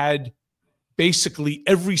have had basically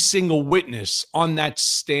every single witness on that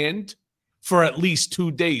stand for at least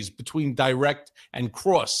 2 days between direct and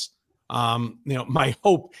cross. My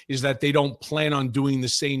hope is that they don't plan on doing the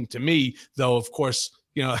same to me, though, of course,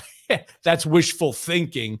 that's wishful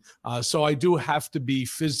thinking. So I do have to be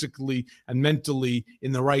physically and mentally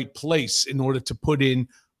in the right place in order to put in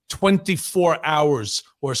 24 hours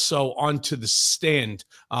or so onto the stand,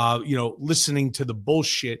 listening to the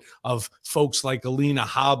bullshit of folks like Alina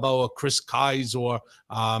Habba or Chris Kise or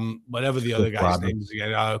whatever the other guy's name is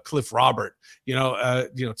again, Cliff Robert,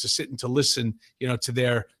 to sit and to listen, to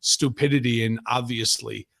their stupidity. And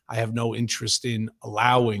obviously I have no interest in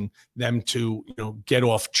allowing them to, get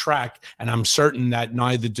off track. And I'm certain that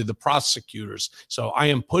neither do the prosecutors. So I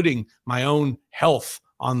am putting my own health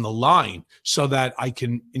on the line so that I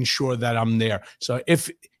can ensure that I'm there. So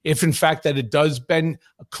if in fact that it does, Ben,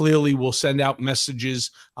 clearly we'll send out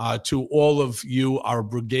messages to all of you, our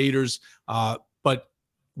brigaders. But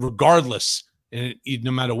regardless,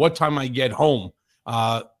 no matter what time I get home,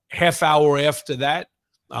 half hour after that,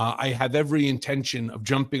 I have every intention of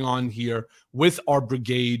jumping on here with our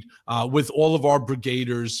brigade, with all of our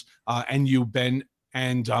brigaders, and you, Ben,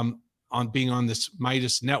 and on being on this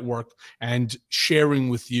Midas network and sharing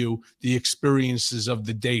with you the experiences of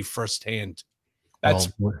the day firsthand.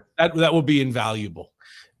 That will be invaluable.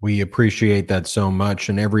 We appreciate that so much.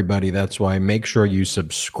 And everybody, that's why make sure you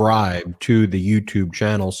subscribe to the YouTube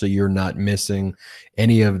channel so you're not missing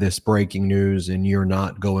any of this breaking news, and you're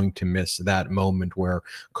not going to miss that moment where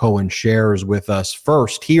Cohen shares with us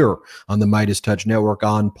first here on the Midas Touch Network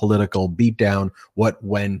on Political Beatdown what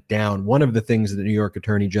went down. One of the things that the New York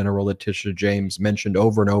Attorney General Letitia James mentioned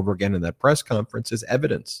over and over again in that press conference is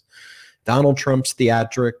evidence. Donald Trump's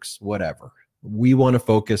theatrics, whatever. We want to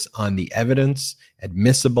focus on the evidence,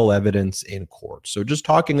 admissible evidence in court. So just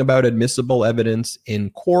talking about admissible evidence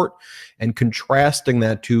in court and contrasting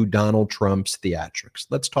that to Donald Trump's theatrics.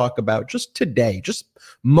 Let's talk about just today, just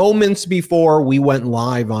moments before we went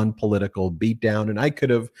live on Political Beatdown. And I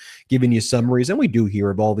could have given you summaries, and we do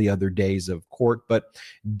hear of all the other days of court, but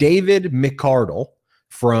David McArdle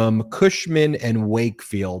from Cushman and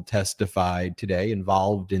Wakefield testified today,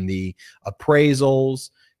 involved in the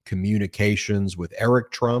appraisals, communications with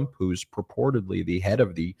Eric Trump, who's purportedly the head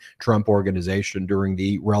of the Trump organization during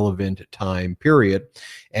the relevant time period.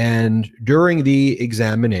 And during the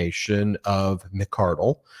examination of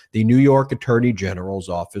McArdle, the New York Attorney General's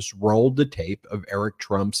office rolled the tape of Eric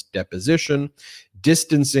Trump's deposition,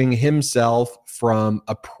 distancing himself from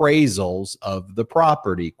appraisals of the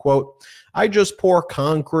property. Quote, "I just pour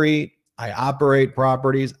concrete. I operate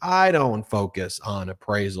properties. I don't focus on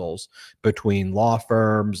appraisals between law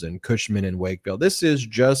firms and Cushman and Wakefield. This is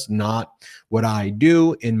just not what I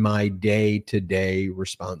do in my day-to-day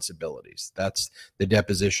responsibilities." That's the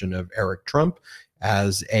deposition of Eric Trump.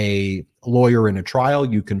 As a lawyer in a trial,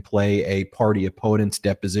 you can play a party opponent's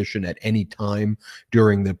deposition at any time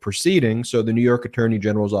during the proceeding. So the New York Attorney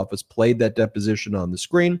General's office played that deposition on the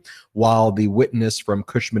screen while the witness from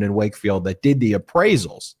Cushman and Wakefield that did the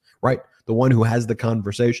appraisals, right, the one who has the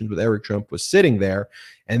conversations with Eric Trump, was sitting there.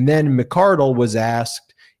 And then McArdle was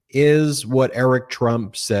asked, is what Eric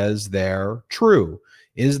Trump says there true?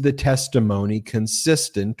 Is the testimony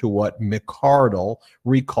consistent to what McArdle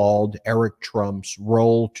recalled Eric Trump's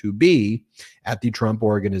role to be at the Trump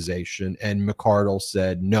organization? And McArdle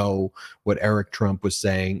said, no, what Eric Trump was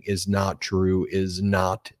saying is not true, is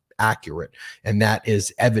not accurate. And that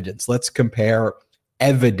is evidence. Let's compare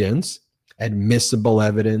evidence, admissible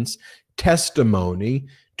evidence, testimony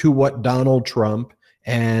to what Donald Trump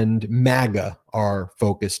and MAGA are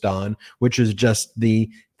focused on, which is just the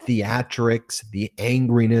theatrics, the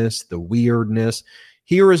angriness, the weirdness.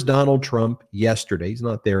 Here is Donald Trump yesterday. He's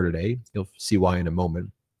not there today. You'll see why in a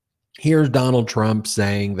moment. Here's Donald Trump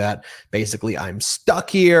saying that basically I'm stuck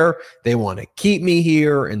here. They want to keep me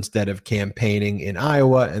here instead of campaigning in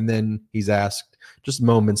Iowa. And then he's asked just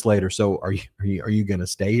moments later, so are you going to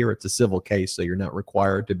stay here? It's a civil case, so you're not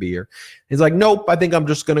required to be here. He's like, nope, I think I'm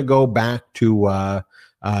just going to go back to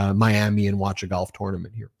Miami and watch a golf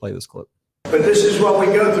tournament here. Play this clip. But this is what we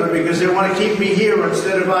go through because they want to keep me here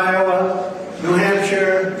instead of Iowa, New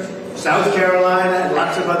Hampshire, South Carolina, and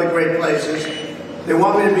lots of other great places. They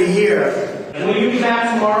want me to be here. Will you be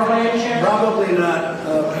back tomorrow by any chance? Probably not.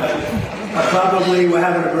 Probably we're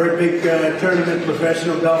having a very big tournament,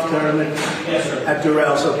 professional golf tournament at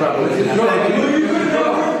Doral, so probably not.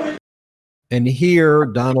 Thank you. And here,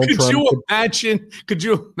 Donald Trump. Could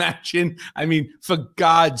you imagine? I mean, for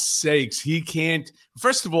God's sakes, he can't.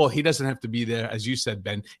 First of all, he doesn't have to be there, as you said,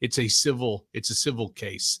 Ben. It's a civil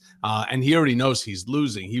case, and he already knows he's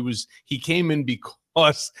losing. He came in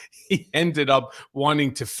because he ended up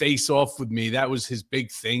wanting to face off with me. That was his big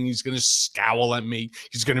thing. He's going to scowl at me.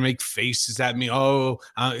 He's going to make faces at me.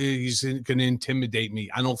 He's going to intimidate me.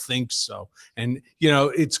 I don't think so. And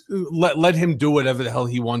it's let him do whatever the hell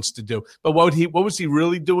he wants to do. But what was he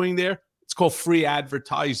really doing there? It's called free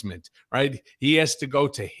advertisement, right? He has to go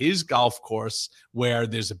to his golf course where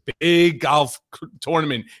there's a big golf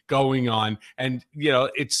tournament going on. And,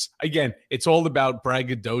 it's all about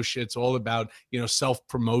braggadocio. It's all about,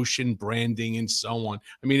 self-promotion, branding, and so on.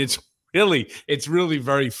 I mean, it's really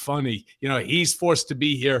very funny. He's forced to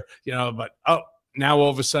be here, but now all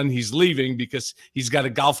of a sudden he's leaving because he's got a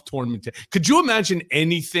golf tournament. Could you imagine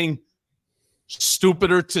anything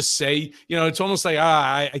stupider to say? It's almost like,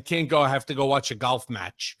 I can't go. I have to go watch a golf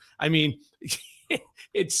match. I mean,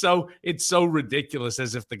 it's so ridiculous,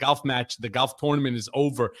 as if the golf tournament is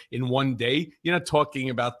over in one day. You're not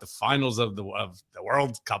talking about the finals of the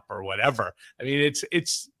World Cup or whatever. I mean,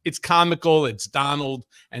 it's comical. It's Donald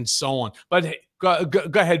and so on. But hey, go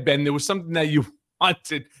ahead, Ben. There was something that you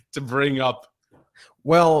wanted to bring up.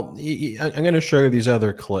 Well, I'm going to show you these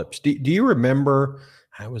other clips. Do you remember?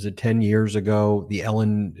 Was it 10 years ago, the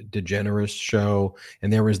Ellen DeGeneres show?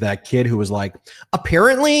 And there was that kid who was like,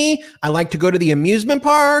 apparently I like to go to the amusement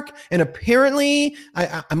park, and apparently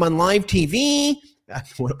I'm on live TV.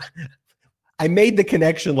 I made the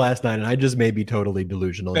connection last night, and I just may be totally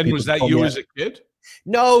delusional. Ben, was that you as a kid?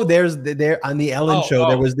 No, there on the Ellen show,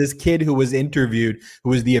 there was this kid who was interviewed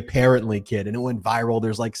who was the apparently kid, and it went viral.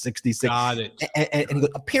 There's like 66. Got it. And he goes,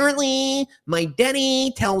 apparently my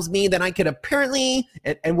daddy tells me that I could apparently,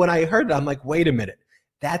 and when I heard it, I'm like, wait a minute.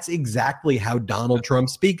 That's exactly how Donald Trump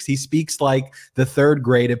speaks. He speaks like the third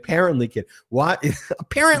grade apparently kid. What?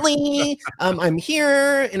 Apparently, I'm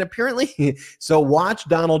here, and apparently. So watch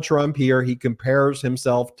Donald Trump here. He compares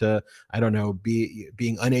himself to, I don't know,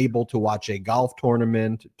 being unable to watch a golf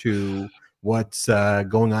tournament, to what's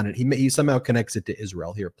going on. He somehow connects it to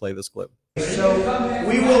Israel. Here, play this clip. So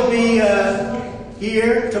we will be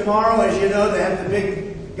here tomorrow. As you know, they have the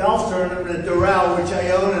big golf tournament at Doral, which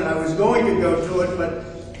I own, and I was going to go to it, but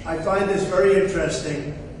I find this very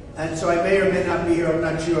interesting, and so I may or may not be here, I'm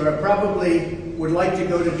not sure. I probably would like to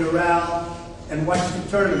go to Doral and watch the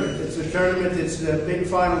tournament. It's a tournament, it's the big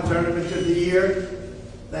final tournament of the year,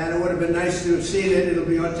 and it would have been nice to have seen it. It'll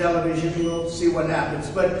be on television, we'll see what happens.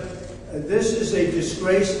 But this is a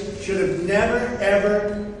disgrace, should have never,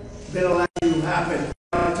 ever been allowed to happen.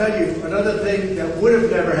 I'll tell you, another thing that would have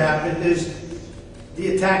never happened is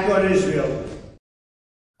the attack on Israel.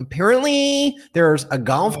 Apparently, there's a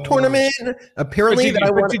golf tournament. Apparently,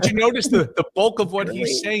 did you notice the bulk of what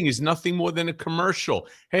he's saying is nothing more than a commercial?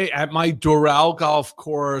 Hey, at my Doral golf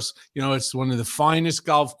course, it's one of the finest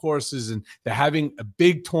golf courses, and they're having a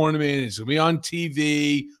big tournament. It's going to be on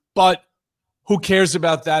TV, but who cares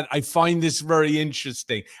about that? I find this very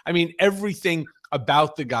interesting. I mean, everything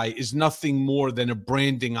about the guy is nothing more than a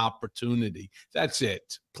branding opportunity. That's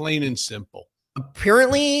it, plain and simple.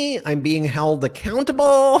 Apparently, I'm being held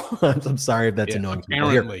accountable. I'm sorry if that's annoying.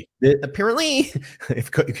 Apparently,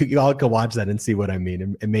 if you all could watch that and see what I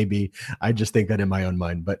mean, and maybe I just think that in my own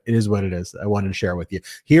mind, but it is what it is. I wanted to share with you.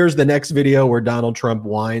 Here's the next video where Donald Trump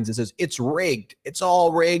whines and says, it's rigged. It's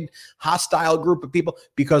all rigged. Hostile group of people.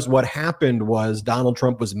 Because what happened was Donald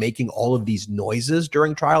Trump was making all of these noises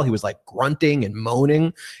during trial. He was like grunting and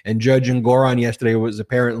moaning. And Judge Engoron yesterday was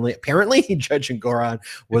apparently Judge Engoron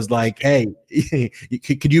was like, hey,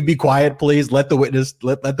 could you be quiet, please? Let the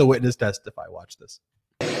witness testify. Watch this.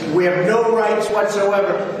 We have no rights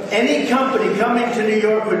whatsoever. Any company coming to New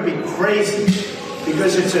York would be crazy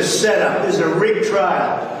because it's a setup. There's a rigged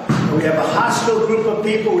trial. We have a hostile group of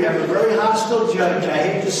people. We have a very hostile judge. I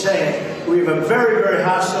hate to say it. We have a very, very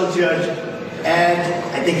hostile judge. And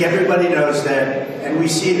I think everybody knows that. And we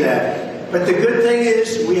see that. But the good thing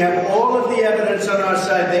is we have all of the evidence on our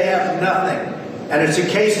side. They have nothing. And it's a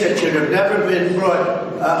case that should have never been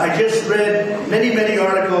brought. I just read many, many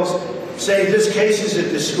articles saying this case is a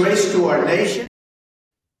disgrace to our nation.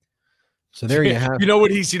 So there you have. You know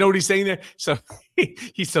what he's saying there? So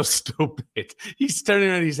he's so stupid. He's turning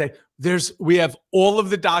around and he's saying, we have all of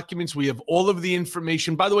the documents, we have all of the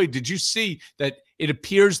information. By the way, did you see that it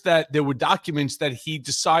appears that there were documents that he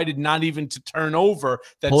decided not even to turn over?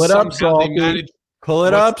 That pull it up, Salty. Pull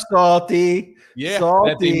it up, Salty. Yeah, Salty.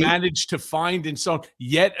 That they managed to find, and so on.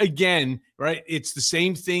 Yet again, right? It's the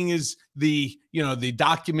same thing as the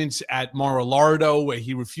documents at Mar-a-Lago where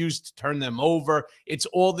he refused to turn them over. It's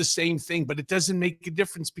all the same thing, but it doesn't make a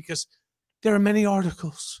difference because there are many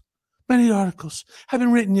articles have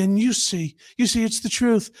been written, and you see it's the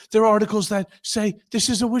truth. There are articles that say this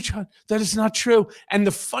is a witch hunt. That is not true. And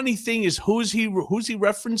the funny thing is, who's he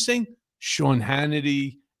referencing? Sean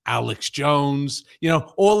Hannity, Alex Jones,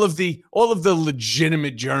 all of the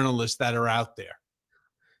legitimate journalists that are out there.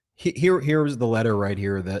 Here was the letter right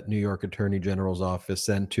here that New York Attorney General's office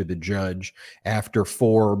sent to the judge after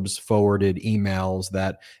Forbes forwarded emails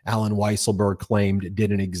that Alan Weisselberg claimed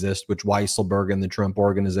didn't exist, which Weisselberg and the Trump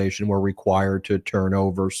organization were required to turn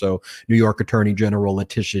over. So New York Attorney General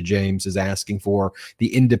Letitia James is asking for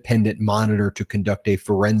the independent monitor to conduct a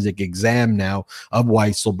forensic exam now of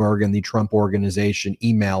Weisselberg and the Trump organization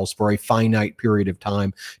emails for a finite period of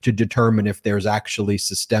time to determine if there's actually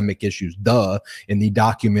systemic issues, in the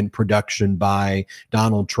document production by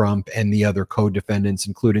Donald Trump and the other co-defendants,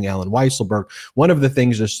 including Alan Weisselberg. One of the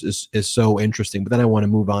things is so interesting, but then I want to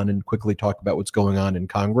move on and quickly talk about what's going on in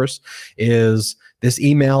Congress, is this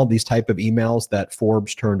email, these type of emails that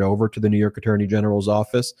Forbes turned over to the New York Attorney General's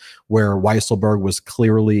office, where Weisselberg was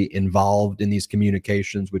clearly involved in these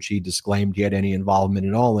communications, which he disclaimed he had any involvement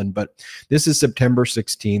at all in. But this is September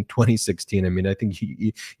 16, 2016. I mean, I think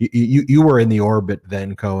you were in the orbit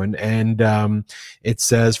then, Cohen. And it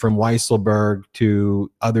says from Weisselberg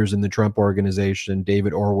to others in the Trump organization,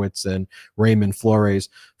 David Orwitz and Raymond Flores,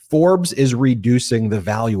 Forbes is reducing the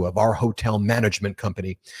value of our hotel management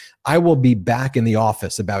company. I will be back in the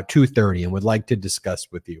office about 2:30 and would like to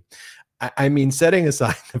discuss with you. I mean, setting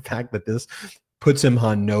aside the fact that this puts him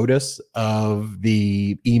on notice of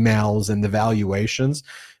the emails and the valuations,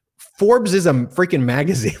 Forbes is a freaking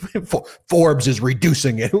magazine. Forbes is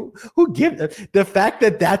reducing it. Who gives the fact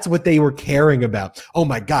that that's what they were caring about? Oh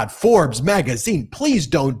my God, Forbes magazine! Please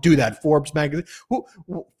don't do that, Forbes magazine.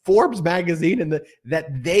 Forbes magazine, and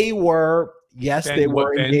that they were. Yes, Ben, they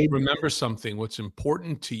were engaged. remember something. What's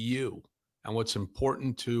important to you and what's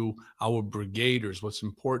important to our brigaders, what's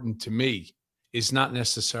important to me, is not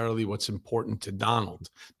necessarily what's important to Donald,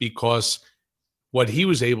 because what he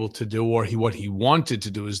was able to do, or what he wanted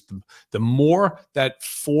to do, is the more that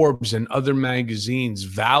Forbes and other magazines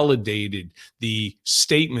validated the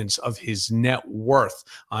statements of his net worth,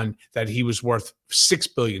 on that he was worth $6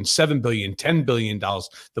 billion, $7 billion, $10 billion,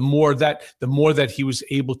 the more that he was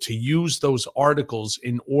able to use those articles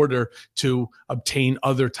in order to obtain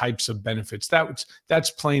other types of benefits.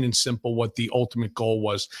 That's plain and simple what the ultimate goal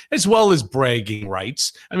was, as well as bragging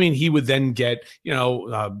rights. I mean, he would then get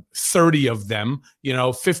 30 of them,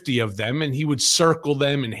 50 of them, and he would circle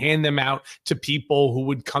them and hand them out to people who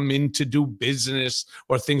would come in to do business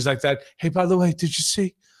or things like that. Hey, by the way, did you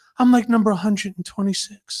see? I'm like number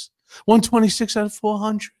 126. 126 out of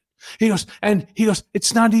 400. He goes,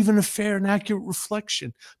 it's not even a fair and accurate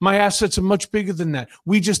reflection. My assets are much bigger than that.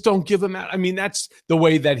 We just don't give them out. I mean, that's the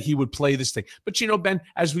way that he would play this thing. But, Ben,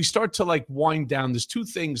 as we start to wind down, there's two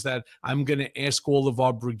things that I'm going to ask all of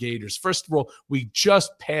our brigaders. First of all, we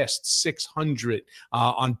just passed 600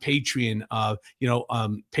 on Patreon,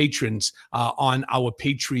 patrons on our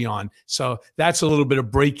Patreon. So that's a little bit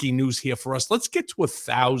of breaking news here for us. Let's get to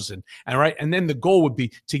 1,000. All right. And then the goal would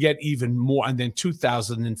be to get even more, and then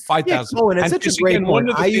 2,000 and 5,000. Yeah, and it's such a great one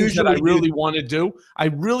of the things that I really do. want to do, I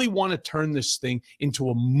really want to turn this thing into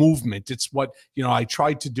a movement. It's what, I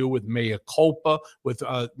tried to do with Mea Culpa, with,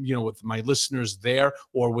 with my listeners there,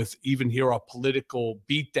 or with even here our political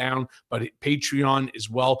beatdown, but Patreon as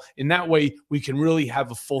well. In that way, we can really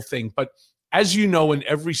have a full thing. But as you know, in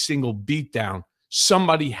every single beatdown,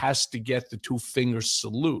 somebody has to get the two-finger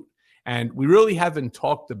salute. And we really haven't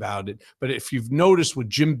talked about it. But if you've noticed with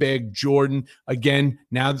Jim Bag Jordan, again,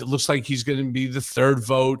 now it looks like he's going to be the third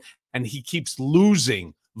vote, and he keeps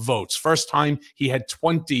losing votes. First time he had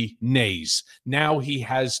 20 nays. Now he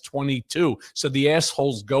has 22. So the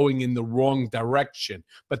asshole's going in the wrong direction.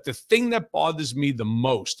 But the thing that bothers me the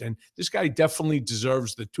most, and this guy definitely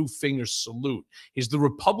deserves the two-finger salute, is the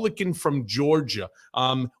Republican from Georgia,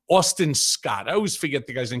 Austin Scott. I always forget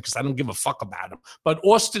the guy's name because I don't give a fuck about him. But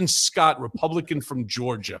Austin Scott, Republican from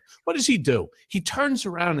Georgia, what does he do? He turns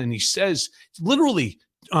around and he says, literally,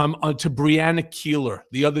 to Breonna Keeler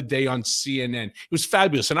the other day on CNN. It was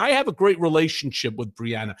fabulous. And I have a great relationship with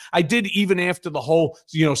Breonna. I did, even after the whole,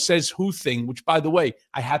 says who thing, which, by the way,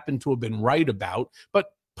 I happen to have been right about. But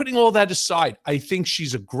putting all that aside, I think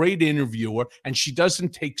she's a great interviewer, and she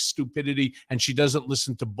doesn't take stupidity, and she doesn't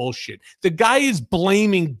listen to bullshit. The guy is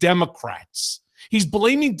blaming Democrats. He's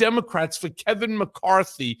blaming Democrats for Kevin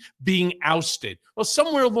McCarthy being ousted. Well,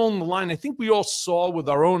 somewhere along the line, I think we all saw with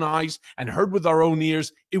our own eyes and heard with our own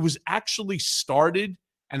ears, it was actually started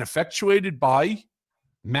and effectuated by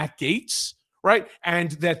Matt Gaetz, right?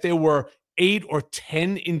 And that there were 8 or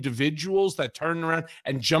 10 individuals that turned around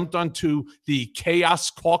and jumped onto the Chaos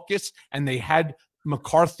Caucus, and they had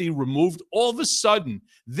McCarthy removed. All of a sudden,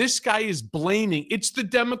 this guy is blaming, it's the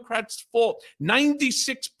Democrats' fault.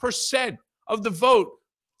 96% of the vote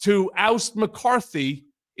to oust McCarthy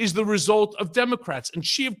is the result of Democrats. And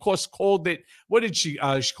she, of course, called it, what did she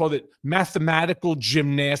called it mathematical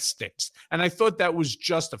gymnastics. And I thought that was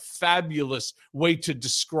just a fabulous way to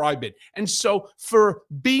describe it. And so for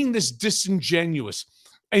being this disingenuous,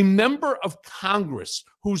 a member of Congress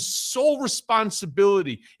whose sole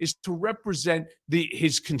responsibility is to represent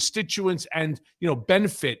his constituents and,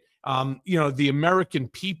 benefit the American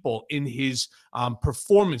people in his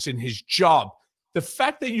performance, in his job. The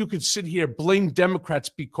fact that you could sit here, blame Democrats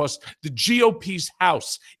because the GOP's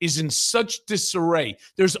House is in such disarray.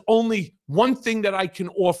 There's only one thing that I can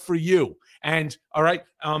offer you. And all right,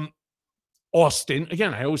 Austin,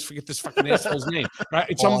 again, I always forget this fucking asshole's name, right?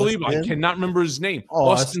 It's unbelievable. I cannot remember his name.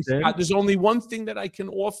 Austin Scott. There's only one thing that I can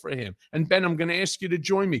offer him. And Ben, I'm going to ask you to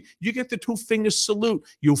join me. You get the two-finger salute,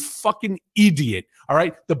 you fucking idiot. All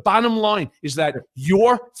right. The bottom line is that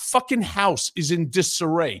your fucking house is in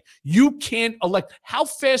disarray. You can't elect. How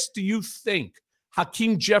fast do you think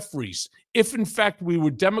Hakeem Jeffries, if in fact we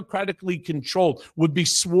were democratically controlled, would be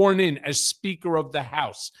sworn in as Speaker of the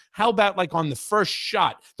House? How about on the first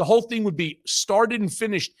shot? The whole thing would be started and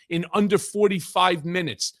finished in under 45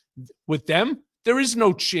 minutes. With them, there is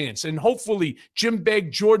no chance. And hopefully Jim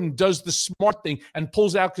Bag Jordan does the smart thing and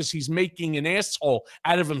pulls out, because he's making an asshole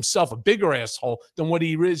out of himself, a bigger asshole than what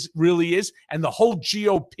he really is. And the whole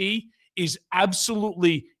GOP is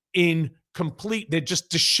absolutely they're just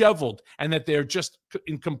disheveled, and that they're just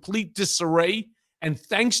in complete disarray. And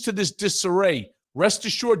thanks to this disarray, rest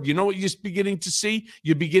assured, you know what you're beginning to see?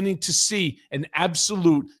 You're beginning to see an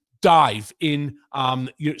absolute dive in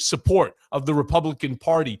your support of the Republican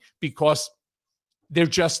Party, because they're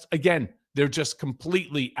just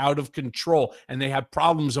completely out of control, and they have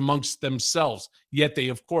problems amongst themselves. Yet they,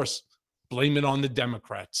 of course, blame it on the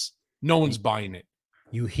Democrats. No one's buying it.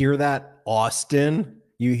 You hear that, Austin?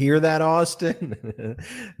 You hear that, Austin?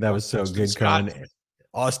 That was so Austin good, Scott.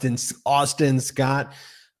 Con. Austin Scott.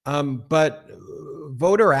 But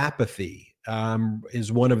voter apathy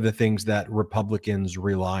is one of the things that Republicans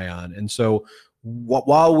rely on. And so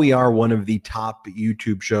while we are one of the top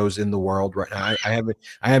YouTube shows in the world right now, I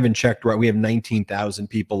haven't checked. Right, we have 19,000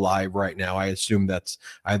 people live right now. I assume that's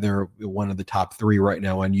either one of the top 3 right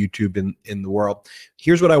now on YouTube in the world.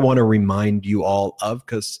 Here's what I want to remind you all of,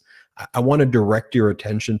 because I want to direct your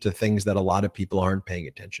attention to things that a lot of people aren't paying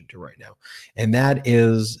attention to right now. And that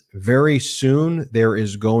is, very soon there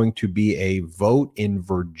is going to be a vote in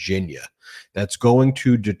Virginia that's going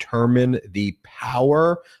to determine the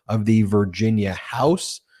power of the Virginia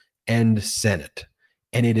House and Senate.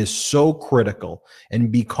 And it is so critical.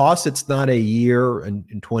 And because it's not a year in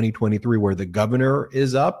 2023 where the governor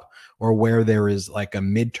is up, or where there is like a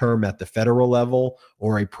midterm at the federal level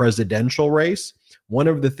or a presidential race, one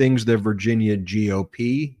of the things the Virginia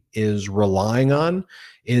GOP is relying on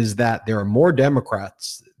is that there are more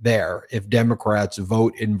Democrats there if Democrats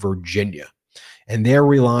vote in Virginia. And they're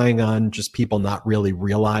relying on just people not really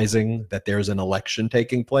realizing that there's an election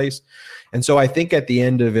taking place. And so I think at the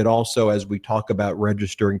end of it also, as we talk about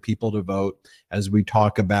registering people to vote, as we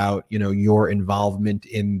talk about, you know, your involvement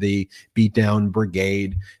in the Beatdown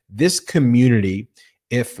Brigade, this community,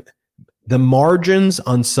 if the margins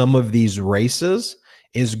on some of these races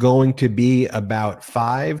is going to be about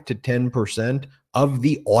 5 to 10% of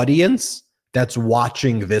the audience that's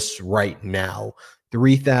watching this right now.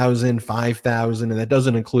 3,000, 5,000, and that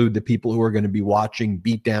doesn't include the people who are going to be watching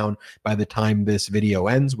Beatdown by the time this video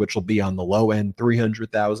ends, which will be on the low end,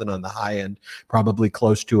 300,000, on the high end, probably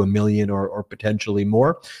close to 1 million or potentially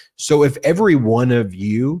more. So if every one of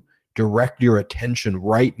you direct your attention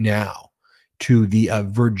right now to the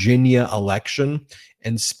Virginia election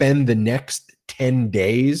and spend the next 10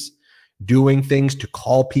 days doing things to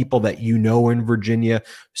call people that you know in Virginia,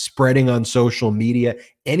 spreading on social media,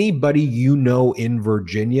 anybody you know in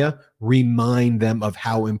Virginia, remind them of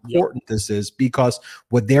how important this is, because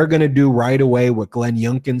what they're going to do right away, what Glenn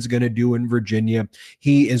Youngkin's going to do in Virginia,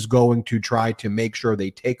 he is going to try to make sure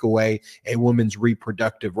they take away a woman's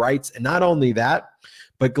reproductive rights. And not only that,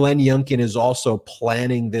 but Glenn Youngkin is also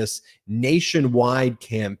planning this nationwide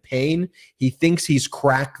campaign. He thinks he's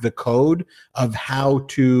cracked the code of how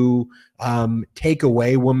to take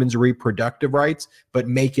away women's reproductive rights, but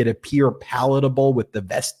make it appear palatable with the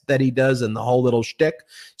vest that he does and the whole little shtick.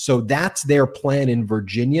 So that's their plan in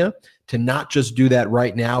Virginia, to not just do that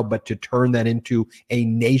right now, but to turn that into a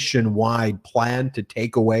nationwide plan to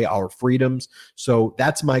take away our freedoms. So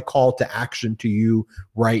that's my call to action to you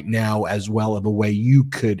right now, as well, of a way you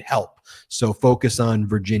could help. So focus on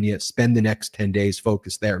Virginia, spend the next 10 days,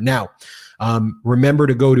 focus there. Now, remember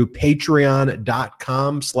to go to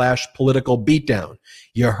patreon.com/political beatdown.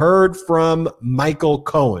 You heard from Michael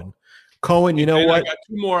Cohen. Cohen, you know what?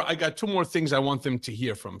 I got two more things I want them to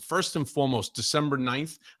hear from. First and foremost, December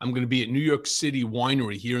 9th, I'm going to be at New York City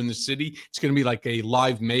Winery here in the city. It's going to be like a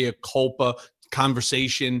live mea culpa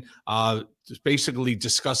conversation, basically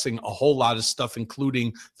discussing a whole lot of stuff,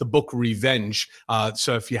 including the book Revenge.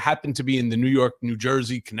 So if you happen to be in the New York, New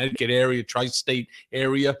Jersey, Connecticut area, tri-state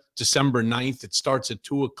area, December 9th, it starts at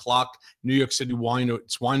 2:00, New York City Winery.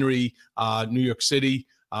 It's Winery, New York City,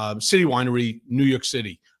 City Winery, New York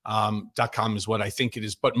City. .com is what I think it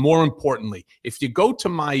is. But more importantly, if you go to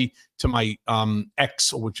my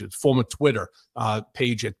X, which is former Twitter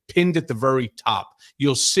page, pinned at the very top,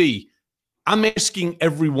 you'll see I'm asking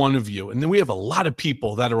every one of you, and then we have a lot of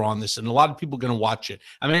people that are on this, and a lot of people are going to watch it.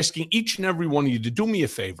 I'm asking each and every one of you to do me a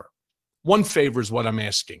favor. One favor is what I'm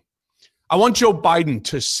asking. I want Joe Biden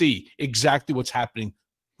to see exactly what's happening.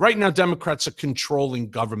 Right now, Democrats are controlling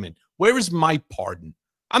government. Where is my pardon?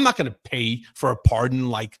 I'm not going to pay for a pardon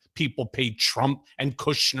like people paid Trump and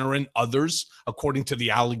Kushner and others, according to the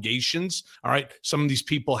allegations. All right. Some of these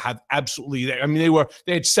people have absolutely, I mean,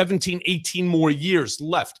 they had 17, 18 more years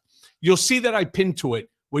left. You'll see that I pinned to it,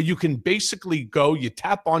 where you can basically go, you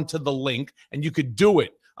tap onto the link, and you could do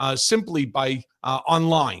it simply by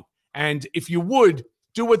online. And if you would,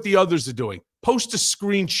 do what the others are doing. Post a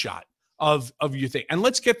screenshot of your thing. And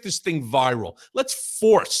let's get this thing viral. Let's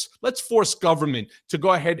force government to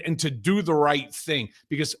go ahead and to do the right thing,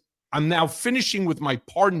 because I'm now finishing with my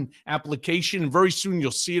pardon application, and very soon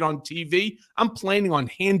you'll see it on TV. I'm planning on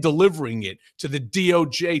hand delivering it to the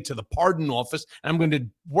DOJ, to the pardon office, and I'm going to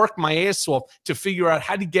work my ass off to figure out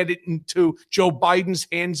how to get it into Joe Biden's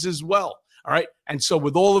hands as well. All right. And so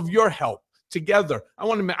with all of your help together, I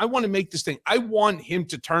want to make this thing. I want him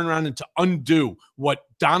to turn around and to undo what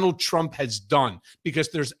Donald Trump has done, because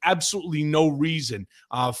there's absolutely no reason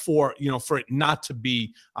for it not to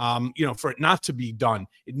be done.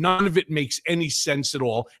 None of it makes any sense at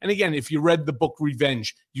all. And again, if you read the book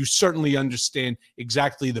Revenge, you certainly understand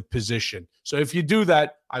exactly the position. So if you do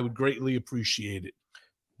that, I would greatly appreciate it.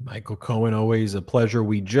 Michael Cohen, always a pleasure.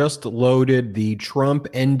 We just loaded the Trump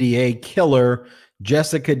NDA killer.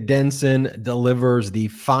 Jessica Denson delivers the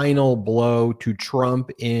final blow to Trump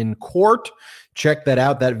in court. Check that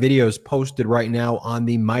out. That video is posted right now on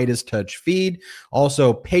the Midas Touch feed.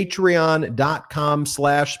 Also,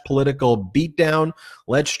 patreon.com/political beatdown.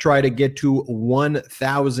 Let's try to get to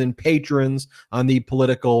 1,000 patrons on the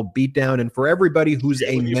political beatdown. And for everybody who's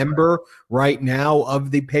a member right now of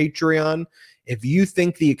the Patreon, if you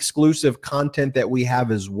think the exclusive content that we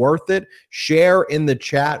have is worth it, share in the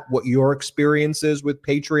chat what your experience is with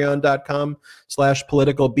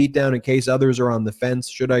patreon.com/political beatdown in case others are on the fence.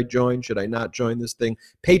 Should I join? Should I not join this thing?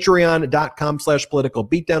 Patreon.com/political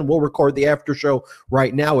beatdown. We'll record the after show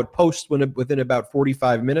right now. It posts within about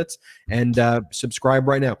 45 minutes, and subscribe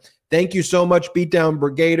right now. Thank you so much, Beatdown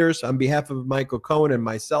Brigaders. On behalf of Michael Cohen and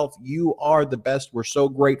myself, you are the best. We're so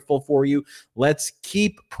grateful for you. Let's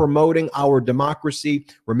keep promoting our democracy.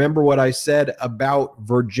 Remember what I said about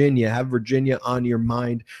Virginia. Have Virginia on your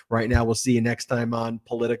mind right now. We'll see you next time on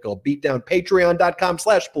Political Beatdown.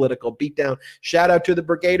 Patreon.com/political beatdown. Shout out to the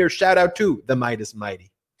Brigaders. Shout out to the Midas Mighty.